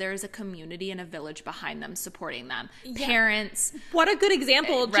because there is a community and a village behind them supporting them. Yeah. Parents. What a good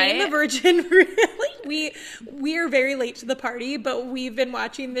example. Right? Jane the Virgin, really. We're very late to the party, but we've been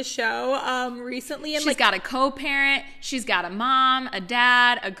watching the show recently. And she's got a co-parent, she's got a mom, a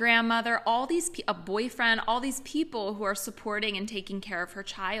dad, a grandmother, a boyfriend, all these people who are supporting and taking care of her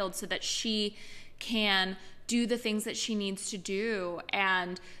child so that she can do the things that she needs to do.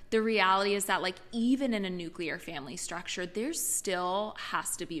 And the reality is that, even in a nuclear family structure, there still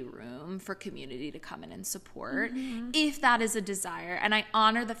has to be room for community to come in and support if that is a desire. And I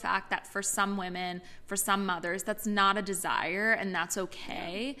honor the fact that for some women, for some mothers, that's not a desire, and that's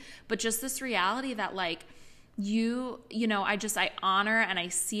okay. But just this reality that I honor and I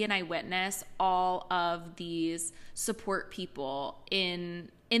see and I witness all of these support people in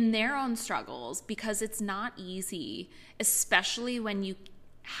their own struggles, because it's not easy, especially when you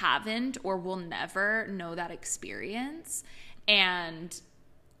haven't or will never know that experience. And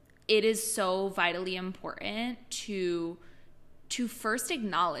it is so vitally important to first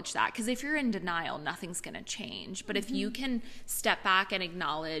acknowledge that, because if you're in denial, nothing's going to change. But if you can step back and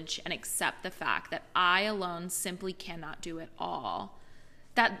acknowledge and accept the fact that I alone simply cannot do it all,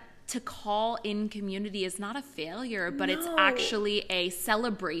 that to call in community is not a failure, but it's actually a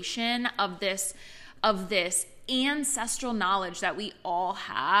celebration of this ancestral knowledge that we all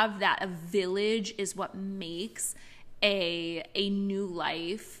have, that a village is what makes a new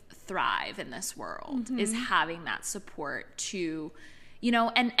life thrive in this world, is having that support to,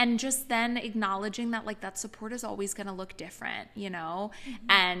 and just then acknowledging that that support is always going to look different,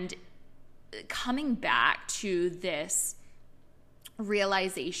 and coming back to this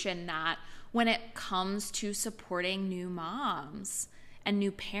realization that when it comes to supporting new moms and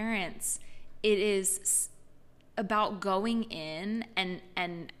new parents, it is about going in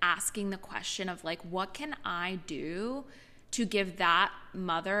and asking the question of what can I do to give that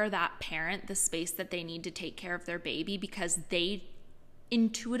mother, that parent, the space that they need to take care of their baby, because they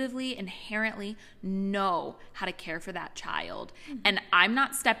intuitively, inherently know how to care for that child. And I'm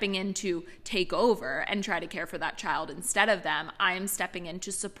not stepping in to take over and try to care for that child instead of them. I am stepping in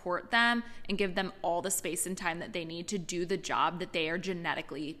to support them and give them all the space and time that they need to do the job that they are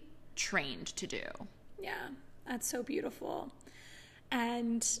genetically trained to do. Yeah, that's so beautiful.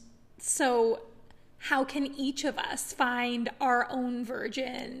 And so how can each of us find our own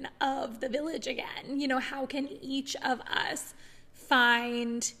version of the village again? How can each of us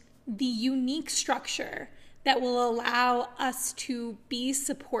find the unique structure that will allow us to be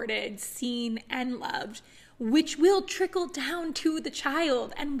supported, seen, and loved, which will trickle down to the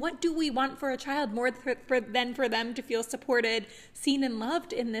child? And what do we want for a child more than for them to feel supported, seen, and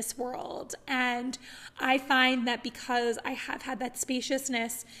loved in this world? And I find that because I have had that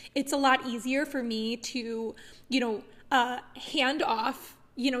spaciousness, it's a lot easier for me to, hand off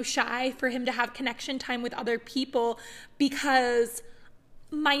shy for him to have connection time with other people, because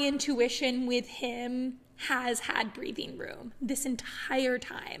my intuition with him has had breathing room this entire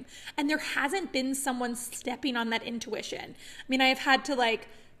time. And there hasn't been someone stepping on that intuition. I mean, I've had to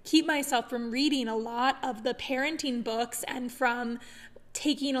keep myself from reading a lot of the parenting books and from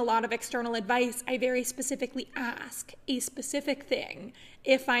taking a lot of external advice. I very specifically ask a specific thing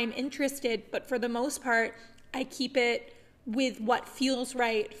if I'm interested, but for the most part, I keep it with what feels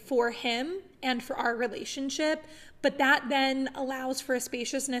right for him and for our relationship. But that then allows for a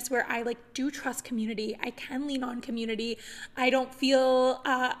spaciousness where I do trust community. I can lean on community. I don't feel,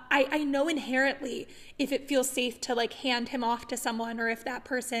 I know inherently if it feels safe to hand him off to someone, or if that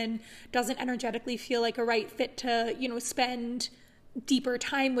person doesn't energetically feel like a right fit to, spend deeper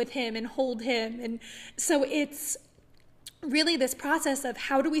time with him and hold him. And so it's really this process of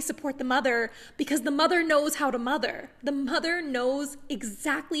how do we support the mother, because the mother knows how to mother. The mother knows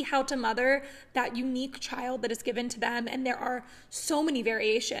exactly how to mother that unique child that is given to them. And there are so many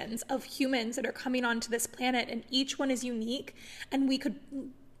variations of humans that are coming onto this planet, and each one is unique. And we could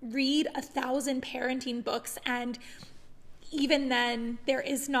read 1,000 parenting books, and even then there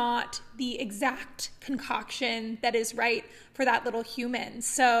is not the exact concoction that is right for that little human.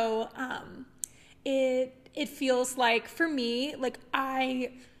 So it feels like, for me,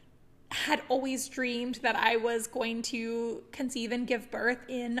 I had always dreamed that I was going to conceive and give birth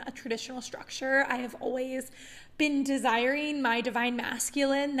in a traditional structure. I have always been desiring my divine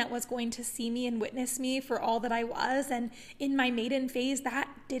masculine that was going to see me and witness me for all that I was. And in my maiden phase, that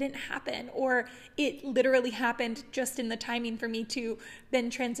didn't happen, or it literally happened just in the timing for me to then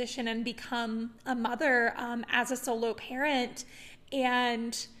transition and become a mother as a solo parent.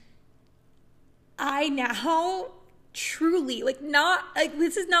 And I now truly,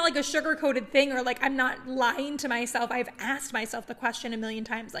 this is not a sugar-coated thing, or I'm not lying to myself. I've asked myself the question a million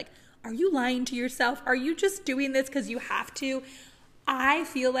times, are you lying to yourself? Are you just doing this because you have to? I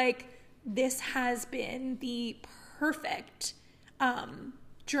feel like this has been the perfect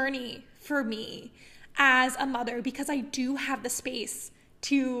journey for me as a mother, because I do have the space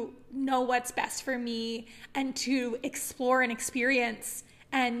to know what's best for me and to explore and experience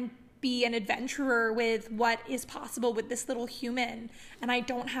and be an adventurer with what is possible with this little human. And I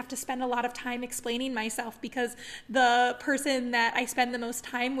don't have to spend a lot of time explaining myself, because the person that I spend the most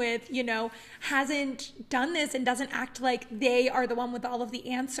time with, hasn't done this and doesn't act like they are the one with all of the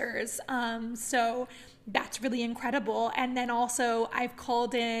answers. So that's really incredible. And then also I've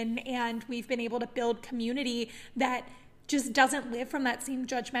called in, and we've been able to build community that just doesn't live from that same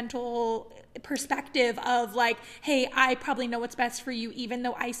judgmental perspective of hey, I probably know what's best for you, even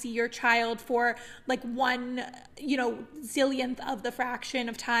though I see your child for one, zillionth of the fraction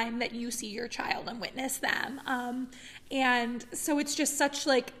of time that you see your child and witness them. And so it's just such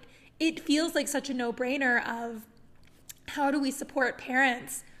it feels like such a no-brainer of how do we support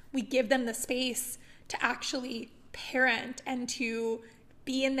parents? We give them the space to actually parent and to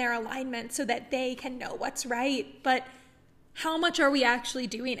be in their alignment so that they can know what's right. But how much are we actually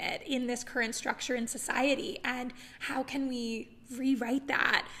doing it in this current structure in society? And how can we rewrite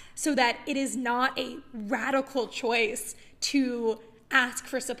that so that it is not a radical choice to ask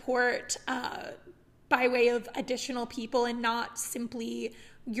for support by way of additional people, and not simply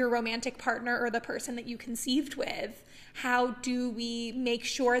your romantic partner or the person that you conceived with? How do we make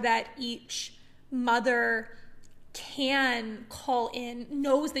sure that each mother can call in,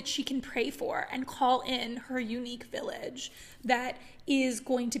 knows that she can pray for and call in her unique village that is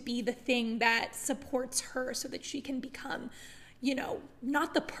going to be the thing that supports her so that she can become,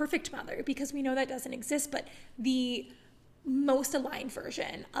 not the perfect mother, because we know that doesn't exist, but the most aligned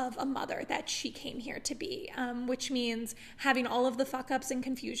version of a mother that she came here to be, which means having all of the fuck-ups and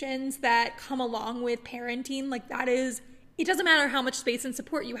confusions that come along with parenting. That is, it doesn't matter how much space and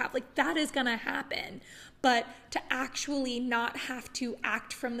support you have, that is gonna happen. But to actually not have to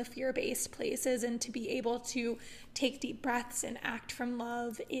act from the fear-based places and to be able to take deep breaths and act from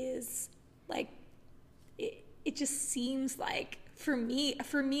love is it just seems like, for me,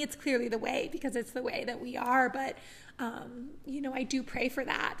 it's clearly the way, because it's the way that we are. But, I do pray for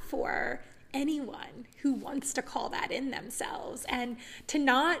that for anyone who wants to call that in themselves, and to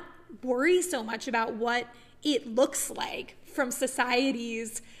not worry so much about what it looks like from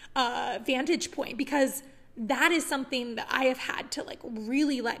society's vantage point, because that is something that I have had to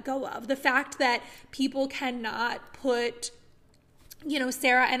really let go of. The fact that people cannot put,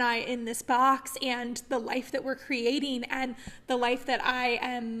 Sarah and I in this box, and the life that we're creating and the life that I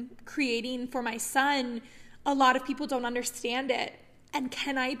am creating for my son, a lot of people don't understand it. And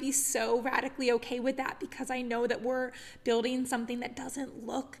can I be so radically okay with that, because I know that we're building something that doesn't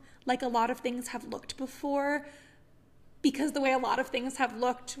look like a lot of things have looked before, because the way a lot of things have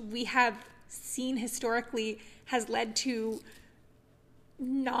looked, we have seen historically, has led to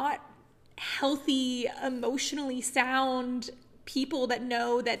not healthy, emotionally sound people that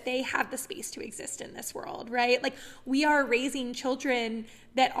know that they have the space to exist in this world, right? Like, we are raising children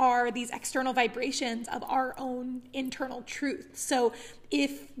that are these external vibrations of our own internal truth. So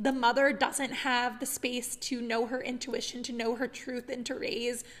if the mother doesn't have the space to know her intuition, to know her truth, and to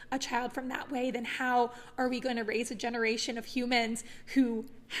raise a child from that way, then how are we going to raise a generation of humans who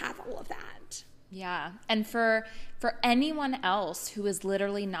have all of that? Yeah. And for anyone else who is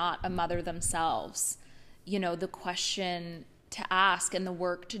literally not a mother themselves, you know, the question to ask and the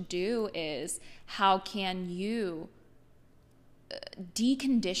work to do is, how can you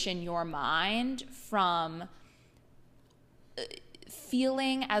decondition your mind from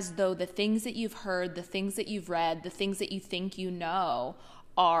feeling as though the things that you've heard, the things that you've read, the things that you think you know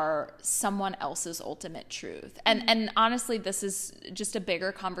are someone else's ultimate truth. And honestly, this is just a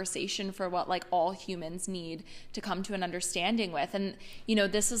bigger conversation for what like all humans need to come to an understanding with. And, you know,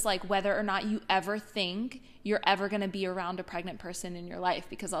 this is like whether or not you ever think you're ever going to be around a pregnant person in your life,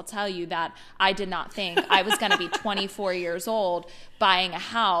 because I'll tell you that I did not think I was going to be 24 years old buying a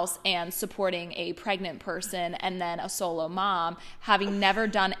house and supporting a pregnant person and then a solo mom, having never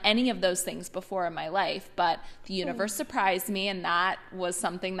done any of those things before in my life. But the universe surprised me, and that was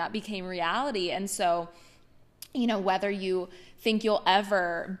something that became reality. And so, you know, whether you think you'll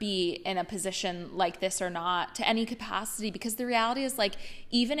ever be in a position like this or not, to any capacity, because the reality is, like,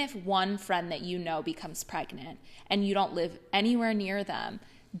 even if one friend that you know becomes pregnant and you don't live anywhere near them,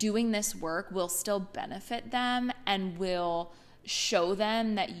 doing this work will still benefit them and will show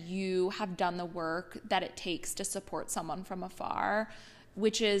them that you have done the work that it takes to support someone from afar,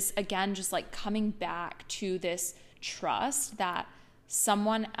 which is, again, just like coming back to this trust that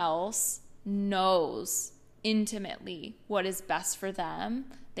someone else knows intimately what is best for them.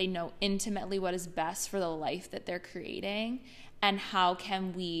 They know intimately what is best for the life that they're creating. And how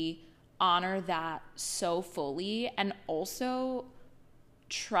can we honor that so fully, and also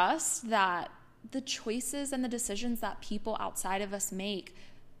trust that the choices and the decisions that people outside of us make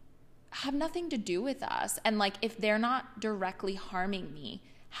have nothing to do with us. And like, if they're not directly harming me,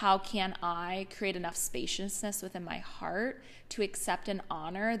 how can I create enough spaciousness within my heart to accept and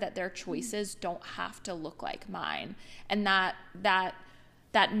honor that their choices don't have to look like mine? And that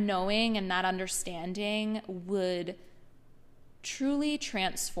knowing and that understanding would truly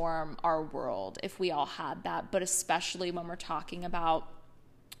transform our world if we all had that, but especially when we're talking about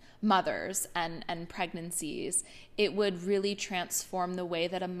mothers and pregnancies, it would really transform the way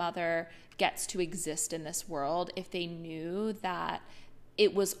that a mother gets to exist in this world if they knew that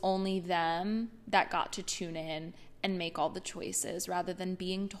it was only them that got to tune in and make all the choices, rather than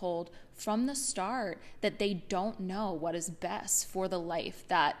being told from the start that they don't know what is best for the life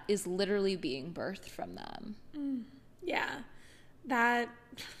that is literally being birthed from them. Yeah, that's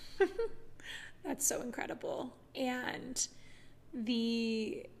so incredible. And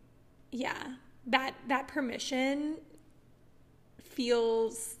that permission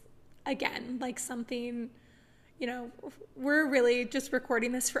feels, again, like something, you know, we're really just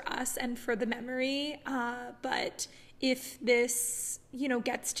recording this for us and for the memory. But if this, you know,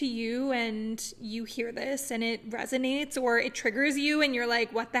 gets to you and you hear this and it resonates or it triggers you and you're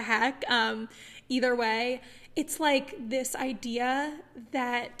like, what the heck? Either way, it's like this idea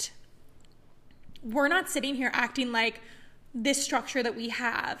that we're not sitting here acting like this structure that we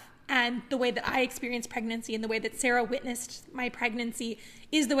have and the way that I experienced pregnancy and the way that Sarah witnessed my pregnancy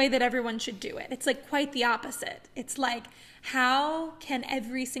is the way that everyone should do it. It's like quite the opposite. It's like, how can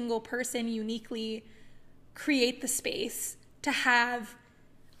every single person uniquely create the space to have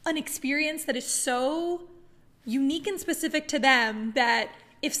an experience that is so unique and specific to them that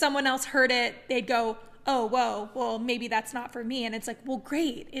if someone else heard it, they'd go, oh, whoa, well, maybe that's not for me. And it's like, well,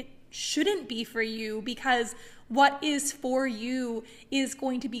 great. It shouldn't be for you, because what is for you is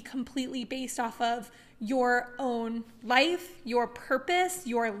going to be completely based off of your own life, your purpose,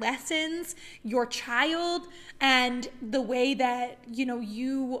 your lessons, your child, and the way that, you know,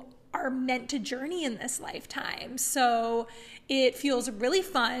 you are meant to journey in this lifetime. So it feels really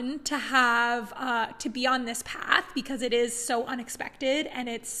fun to have, to be on this path, because it is so unexpected and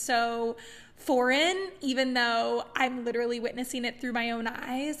it's so foreign, even though I'm literally witnessing it through my own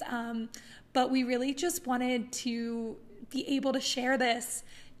eyes. But we really just wanted to be able to share this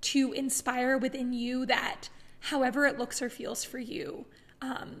to inspire within you that however it looks or feels for you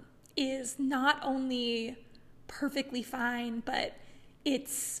is not only perfectly fine, but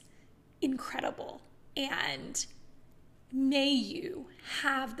it's incredible. And may you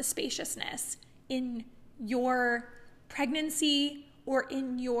have the spaciousness in your pregnancy or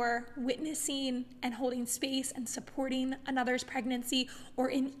in your witnessing and holding space and supporting another's pregnancy, or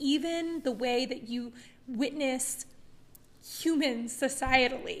in even the way that you witness humans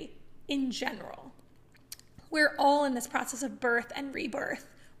societally in general. We're all in this process of birth and rebirth,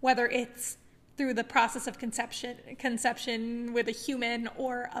 whether it's through the process of conception with a human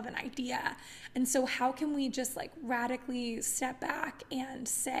or of an idea. And so how can we just like radically step back and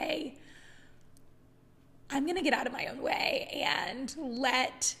say, I'm going to get out of my own way and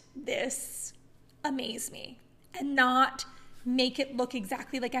let this amaze me and not make it look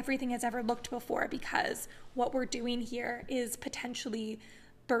exactly like everything has ever looked before, because what we're doing here is potentially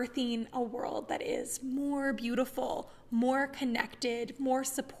birthing a world that is more beautiful, more connected, more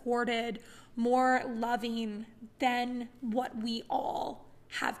supported, more loving than what we all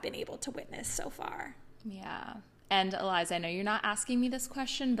have been able to witness so far. Yeah. And Eliza, I know you're not asking me this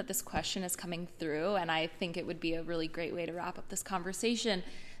question, but this question is coming through, and I think it would be a really great way to wrap up this conversation. And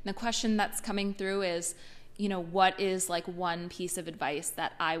the question that's coming through is, you know, what is like one piece of advice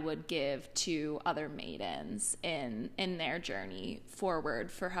that I would give to other maidens in their journey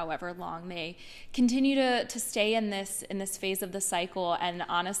forward for however long they continue to stay in this phase of the cycle? And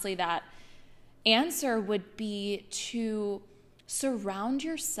honestly, that answer would be to surround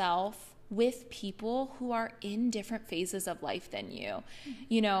yourself with people who are in different phases of life than you. Mm-hmm.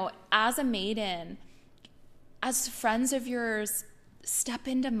 You know, as a maiden, as friends of yours, step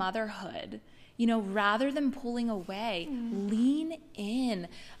into motherhood. You know, rather than pulling away, lean in.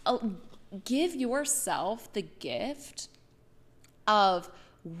 Give yourself the gift of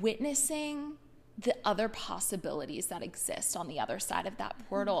witnessing the other possibilities that exist on the other side of that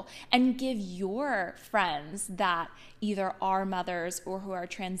portal, and give your friends that either are mothers or who are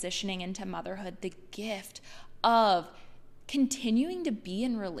transitioning into motherhood the gift of continuing to be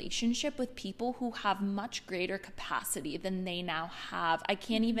in relationship with people who have much greater capacity than they now have. I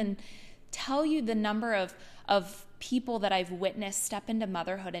can't even tell you the number of people that I've witnessed step into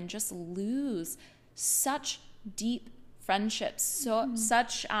motherhood and just lose such deep friendships,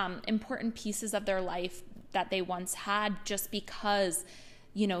 such important pieces of their life that they once had, just because,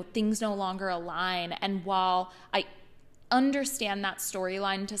 you know, things no longer align. And while I understand that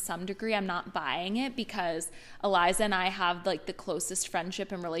storyline to some degree, I'm not buying it, because Eliza and I have like the closest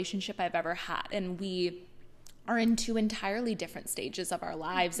friendship and relationship I've ever had, and we are in two entirely different stages of our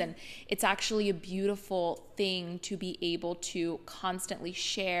lives. And it's actually a beautiful thing to be able to constantly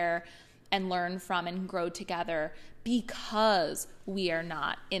share and learn from and grow together, because we are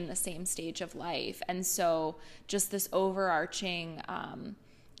not in the same stage of life. And so just this overarching,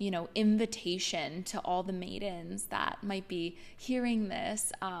 invitation to all the maidens that might be hearing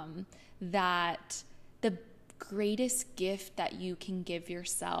this, that the greatest gift that you can give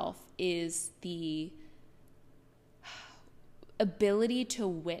yourself is the ability to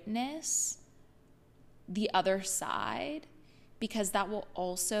witness the other side, because that will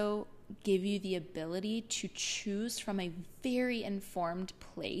also give you the ability to choose from a very informed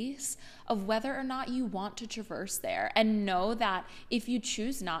place of whether or not you want to traverse there. And know that if you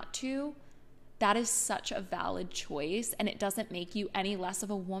choose not to, that is such a valid choice, and it doesn't make you any less of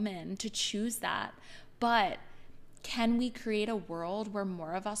a woman to choose that. But can we create a world where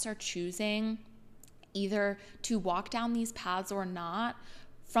more of us are choosing either to walk down these paths or not,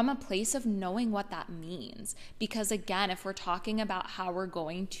 from a place of knowing what that means? Because again, if we're talking about how we're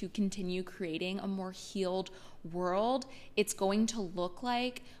going to continue creating a more healed world, it's going to look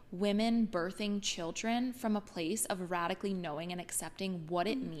like women birthing children from a place of radically knowing and accepting what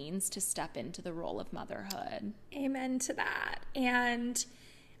it means to step into the role of motherhood. Amen to that. And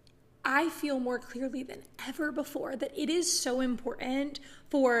I feel more clearly than ever before that it is so important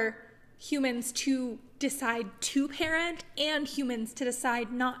for humans to decide to parent and humans to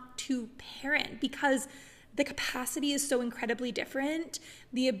decide not to parent, because the capacity is so incredibly different.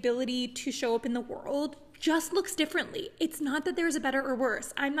 The ability to show up in the world just looks differently. It's not that there's a better or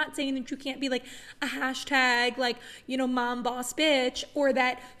worse. I'm not saying that you can't be like a hashtag, like, mom boss bitch, or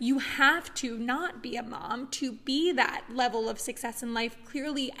that you have to not be a mom to be that level of success in life.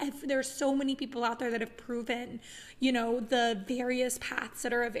 Clearly, there's so many people out there that have proven, the various paths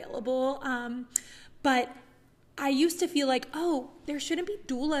that are available. But I used to feel like, there shouldn't be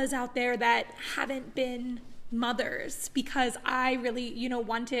doulas out there that haven't been mothers, because I really,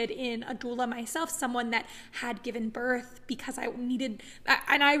 wanted in a doula myself someone that had given birth, because I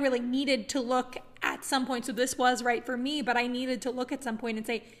really needed to look at some point. So this was right for me, but I needed to look at some point and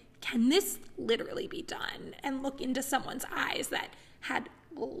say, can this literally be done? And look into someone's eyes that had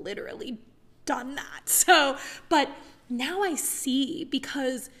literally done that. So, but now I see,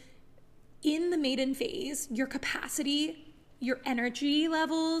 because in the maiden phase, your capacity your energy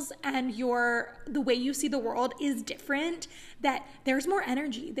levels and the way you see the world is different, that there's more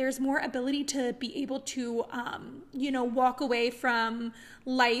energy, there's more ability to be able to walk away from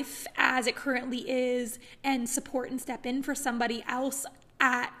life as it currently is and support and step in for somebody else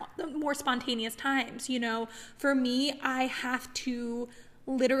at more spontaneous times. For me, I have to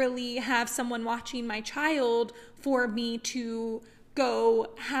literally have someone watching my child for me to go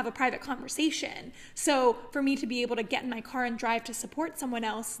have a private conversation. So for me to be able to get in my car and drive to support someone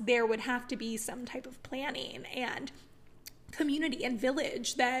else, there would have to be some type of planning and community and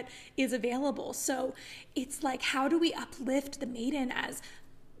village that is available. So it's like, how do we uplift the maiden as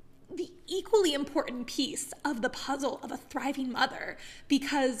the equally important piece of the puzzle of a thriving mother?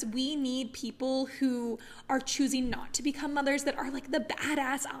 Because we need people who are choosing not to become mothers, that are like the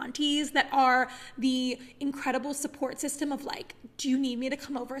badass aunties, that are the incredible support system of like, do you need me to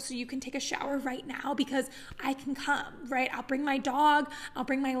come over so you can take a shower right now? Because I can come, right? I'll bring my dog, I'll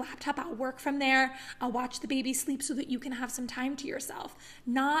bring my laptop, I'll work from there, I'll watch the baby sleep so that you can have some time to yourself.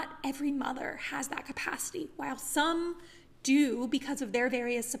 Not every mother has that capacity. While some do because of their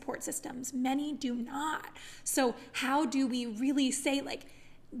various support systems, many do not. So how do we really say, like,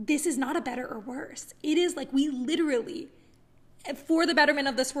 this is not a better or worse? It is like, we literally, for the betterment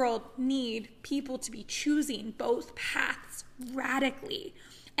of this world, need people to be choosing both paths radically,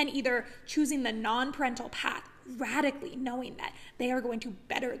 and either choosing the non-parental path radically, knowing that they are going to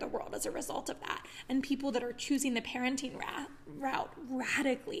better the world as a result of that, and people that are choosing the parenting route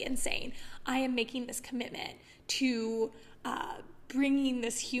radically and saying, I am making this commitment to bringing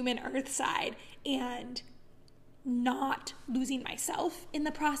this human earth side and not losing myself in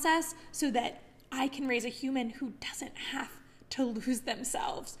the process, so that I can raise a human who doesn't have to lose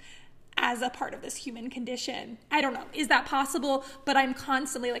themselves as a part of this human condition. I don't know, is that possible? But I'm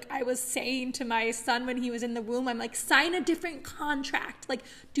constantly, like I was saying to my son when he was in the womb, I'm like, sign a different contract. Like,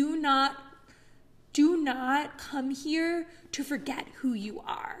 do not come here to forget who you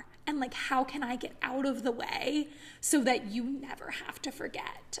are. And like, how can I get out of the way so that you never have to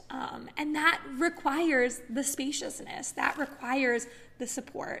forget? And that requires the spaciousness, that requires the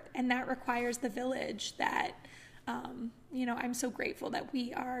support, and that requires the village that, I'm so grateful that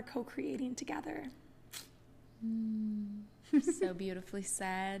we are co-creating together. So beautifully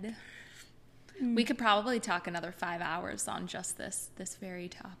said. We could probably talk another 5 hours on just this very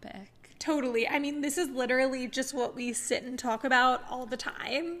topic. Totally. I mean, this is literally just what we sit and talk about all the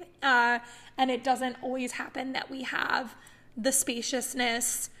time. And it doesn't always happen that we have the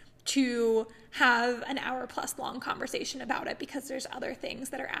spaciousness to have an hour plus long conversation about it, because there's other things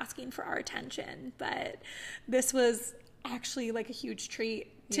that are asking for our attention. But this was actually like a huge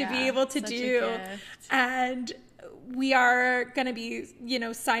treat to be able to do. And we are going to be,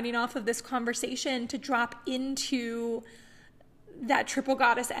 signing off of this conversation to drop into that triple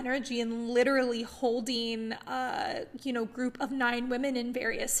goddess energy and literally holding a, group of 9 women in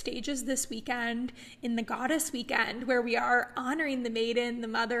various stages this weekend in the Goddess Weekend, where we are honoring the maiden, the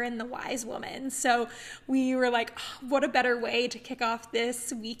mother, and the wise woman. So we were like, oh, what a better way to kick off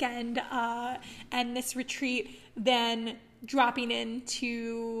this weekend and this retreat than dropping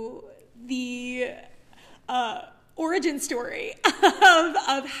into the origin story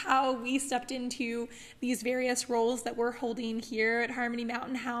of how we stepped into these various roles that we're holding here at Harmony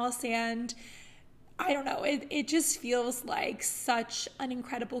Mountain House. And I don't know, it just feels like such an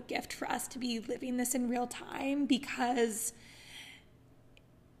incredible gift for us to be living this in real time, because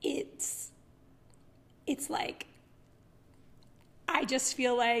it's like, I just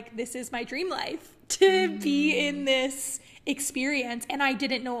feel like this is my dream life, to be in this experience, and I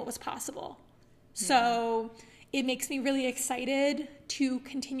didn't know it was possible. So it makes me really excited to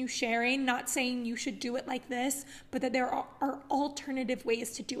continue sharing, not saying you should do it like this, but that there are alternative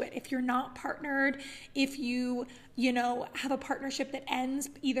ways to do it. If you're not partnered, if you have a partnership that ends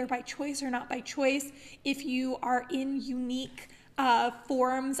either by choice or not by choice, if you are in unique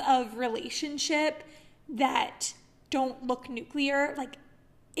forms of relationship that don't look nuclear, like,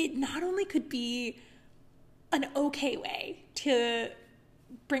 it not only could be an okay way to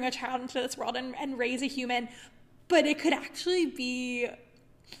bring a child into this world and raise a human, but it could actually be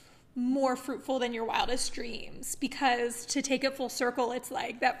more fruitful than your wildest dreams. Because to take it full circle, it's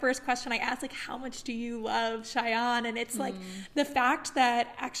like that first question I asked, like, how much do you love Cheyenne? And it's like the fact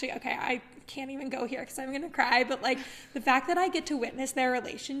that actually, okay, I can't even go here because I'm going to cry, but like the fact that I get to witness their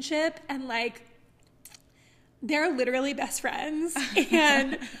relationship, and like, they're literally best friends,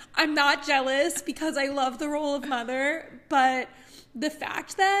 and I'm not jealous because I love the role of mother, but the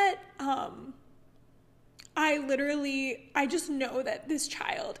fact that I just know that this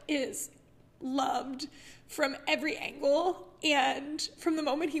child is loved from every angle. And from the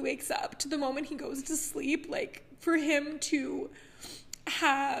moment he wakes up to the moment he goes to sleep, like, for him to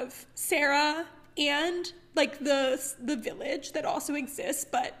have Sarah and, like, the village that also exists,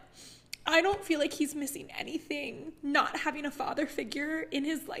 but I don't feel like he's missing anything not having a father figure in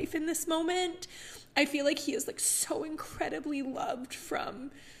his life in this moment. I feel like he is, like, so incredibly loved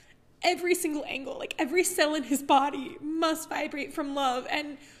from every single angle. Like, every cell in his body must vibrate from love.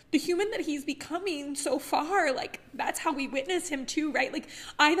 And the human that he's becoming so far, like, that's how we witness him too, right? Like,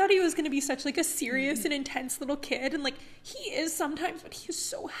 I thought he was going to be such, like, a serious and intense little kid, and, like, he is sometimes, but he is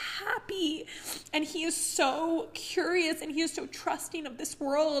so happy, and he is so curious, and he is so trusting of this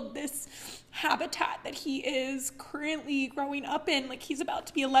world, this habitat that he is currently growing up in. Like, he's about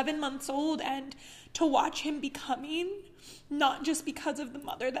to be 11 months old, and to watch him becoming, not just because of the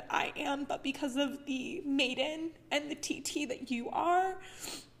mother that I am, but because of the maiden and the TT that you are,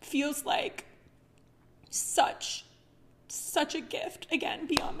 feels like such a gift, again,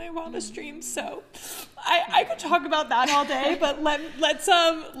 beyond my wildest dreams. So I could talk about that all day, but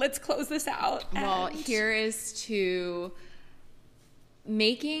let's close this out. Well, here is to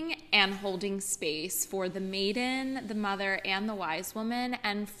making and holding space for the maiden, the mother, and the wise woman,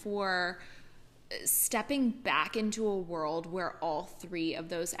 and for stepping back into a world where all three of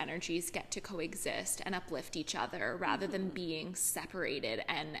those energies get to coexist and uplift each other rather than being separated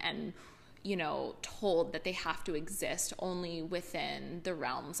and you know, told that they have to exist only within the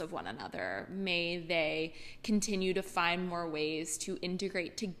realms of one another. May they continue to find more ways to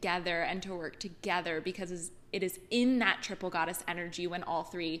integrate together and to work together, because it is in that triple goddess energy, when all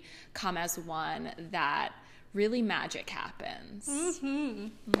three come as one, that really magic happens.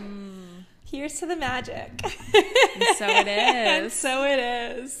 Here's to the magic. And so it is. And so it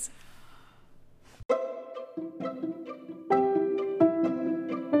is.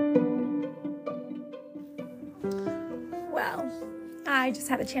 Well, I just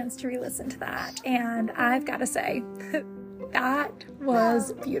had a chance to re-listen to that, and I've got to say, that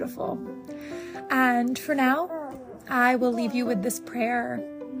was beautiful. And for now, I will leave you with this prayer.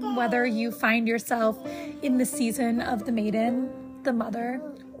 Whether you find yourself in the season of the maiden, the mother,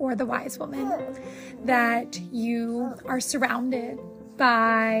 or the wise woman, that you are surrounded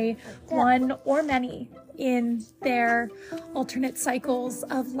by one or many in their alternate cycles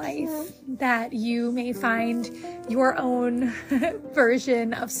of life, that you may find your own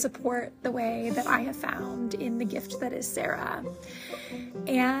version of support the way that I have found in the gift that is Sarah.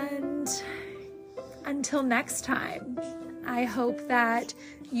 And until next time, I hope that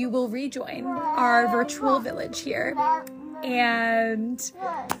you will rejoin our virtual village here and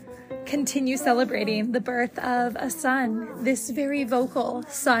continue celebrating the birth of a son, this very vocal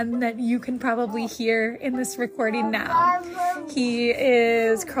son that you can probably hear in this recording now. He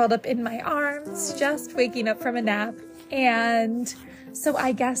is curled up in my arms, just waking up from a nap. And so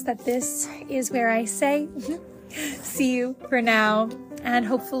I guess that this is where I say, see you for now, and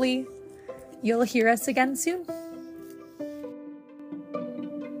hopefully you'll hear us again soon.